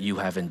anything that you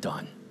haven't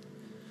done.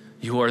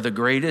 You are the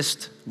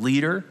greatest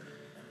leader.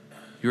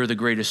 You are the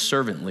greatest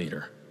servant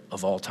leader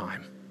of all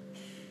time.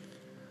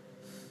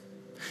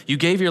 You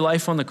gave your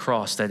life on the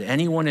cross that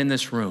anyone in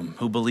this room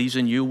who believes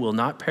in you will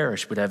not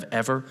perish but have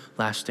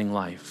everlasting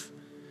life.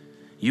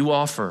 You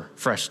offer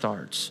fresh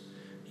starts.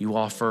 You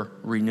offer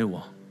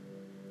renewal.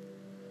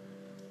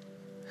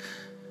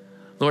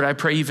 Lord, I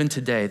pray even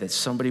today that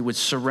somebody would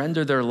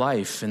surrender their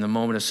life in the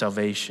moment of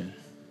salvation.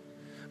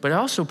 But I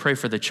also pray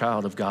for the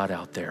child of God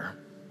out there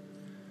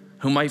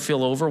who might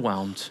feel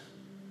overwhelmed,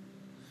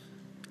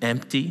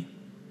 empty.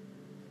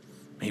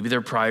 Maybe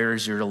their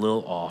priorities are a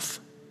little off.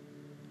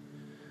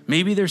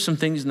 Maybe there's some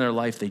things in their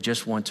life they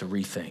just want to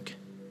rethink.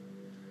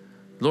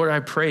 Lord, I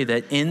pray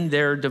that in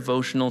their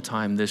devotional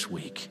time this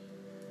week,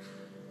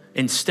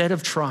 instead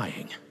of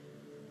trying,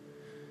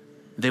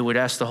 they would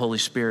ask the Holy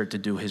Spirit to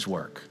do his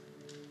work.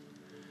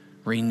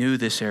 Renew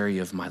this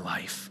area of my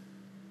life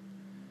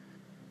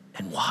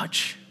and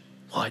watch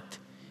what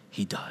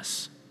he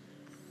does.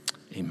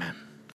 Amen.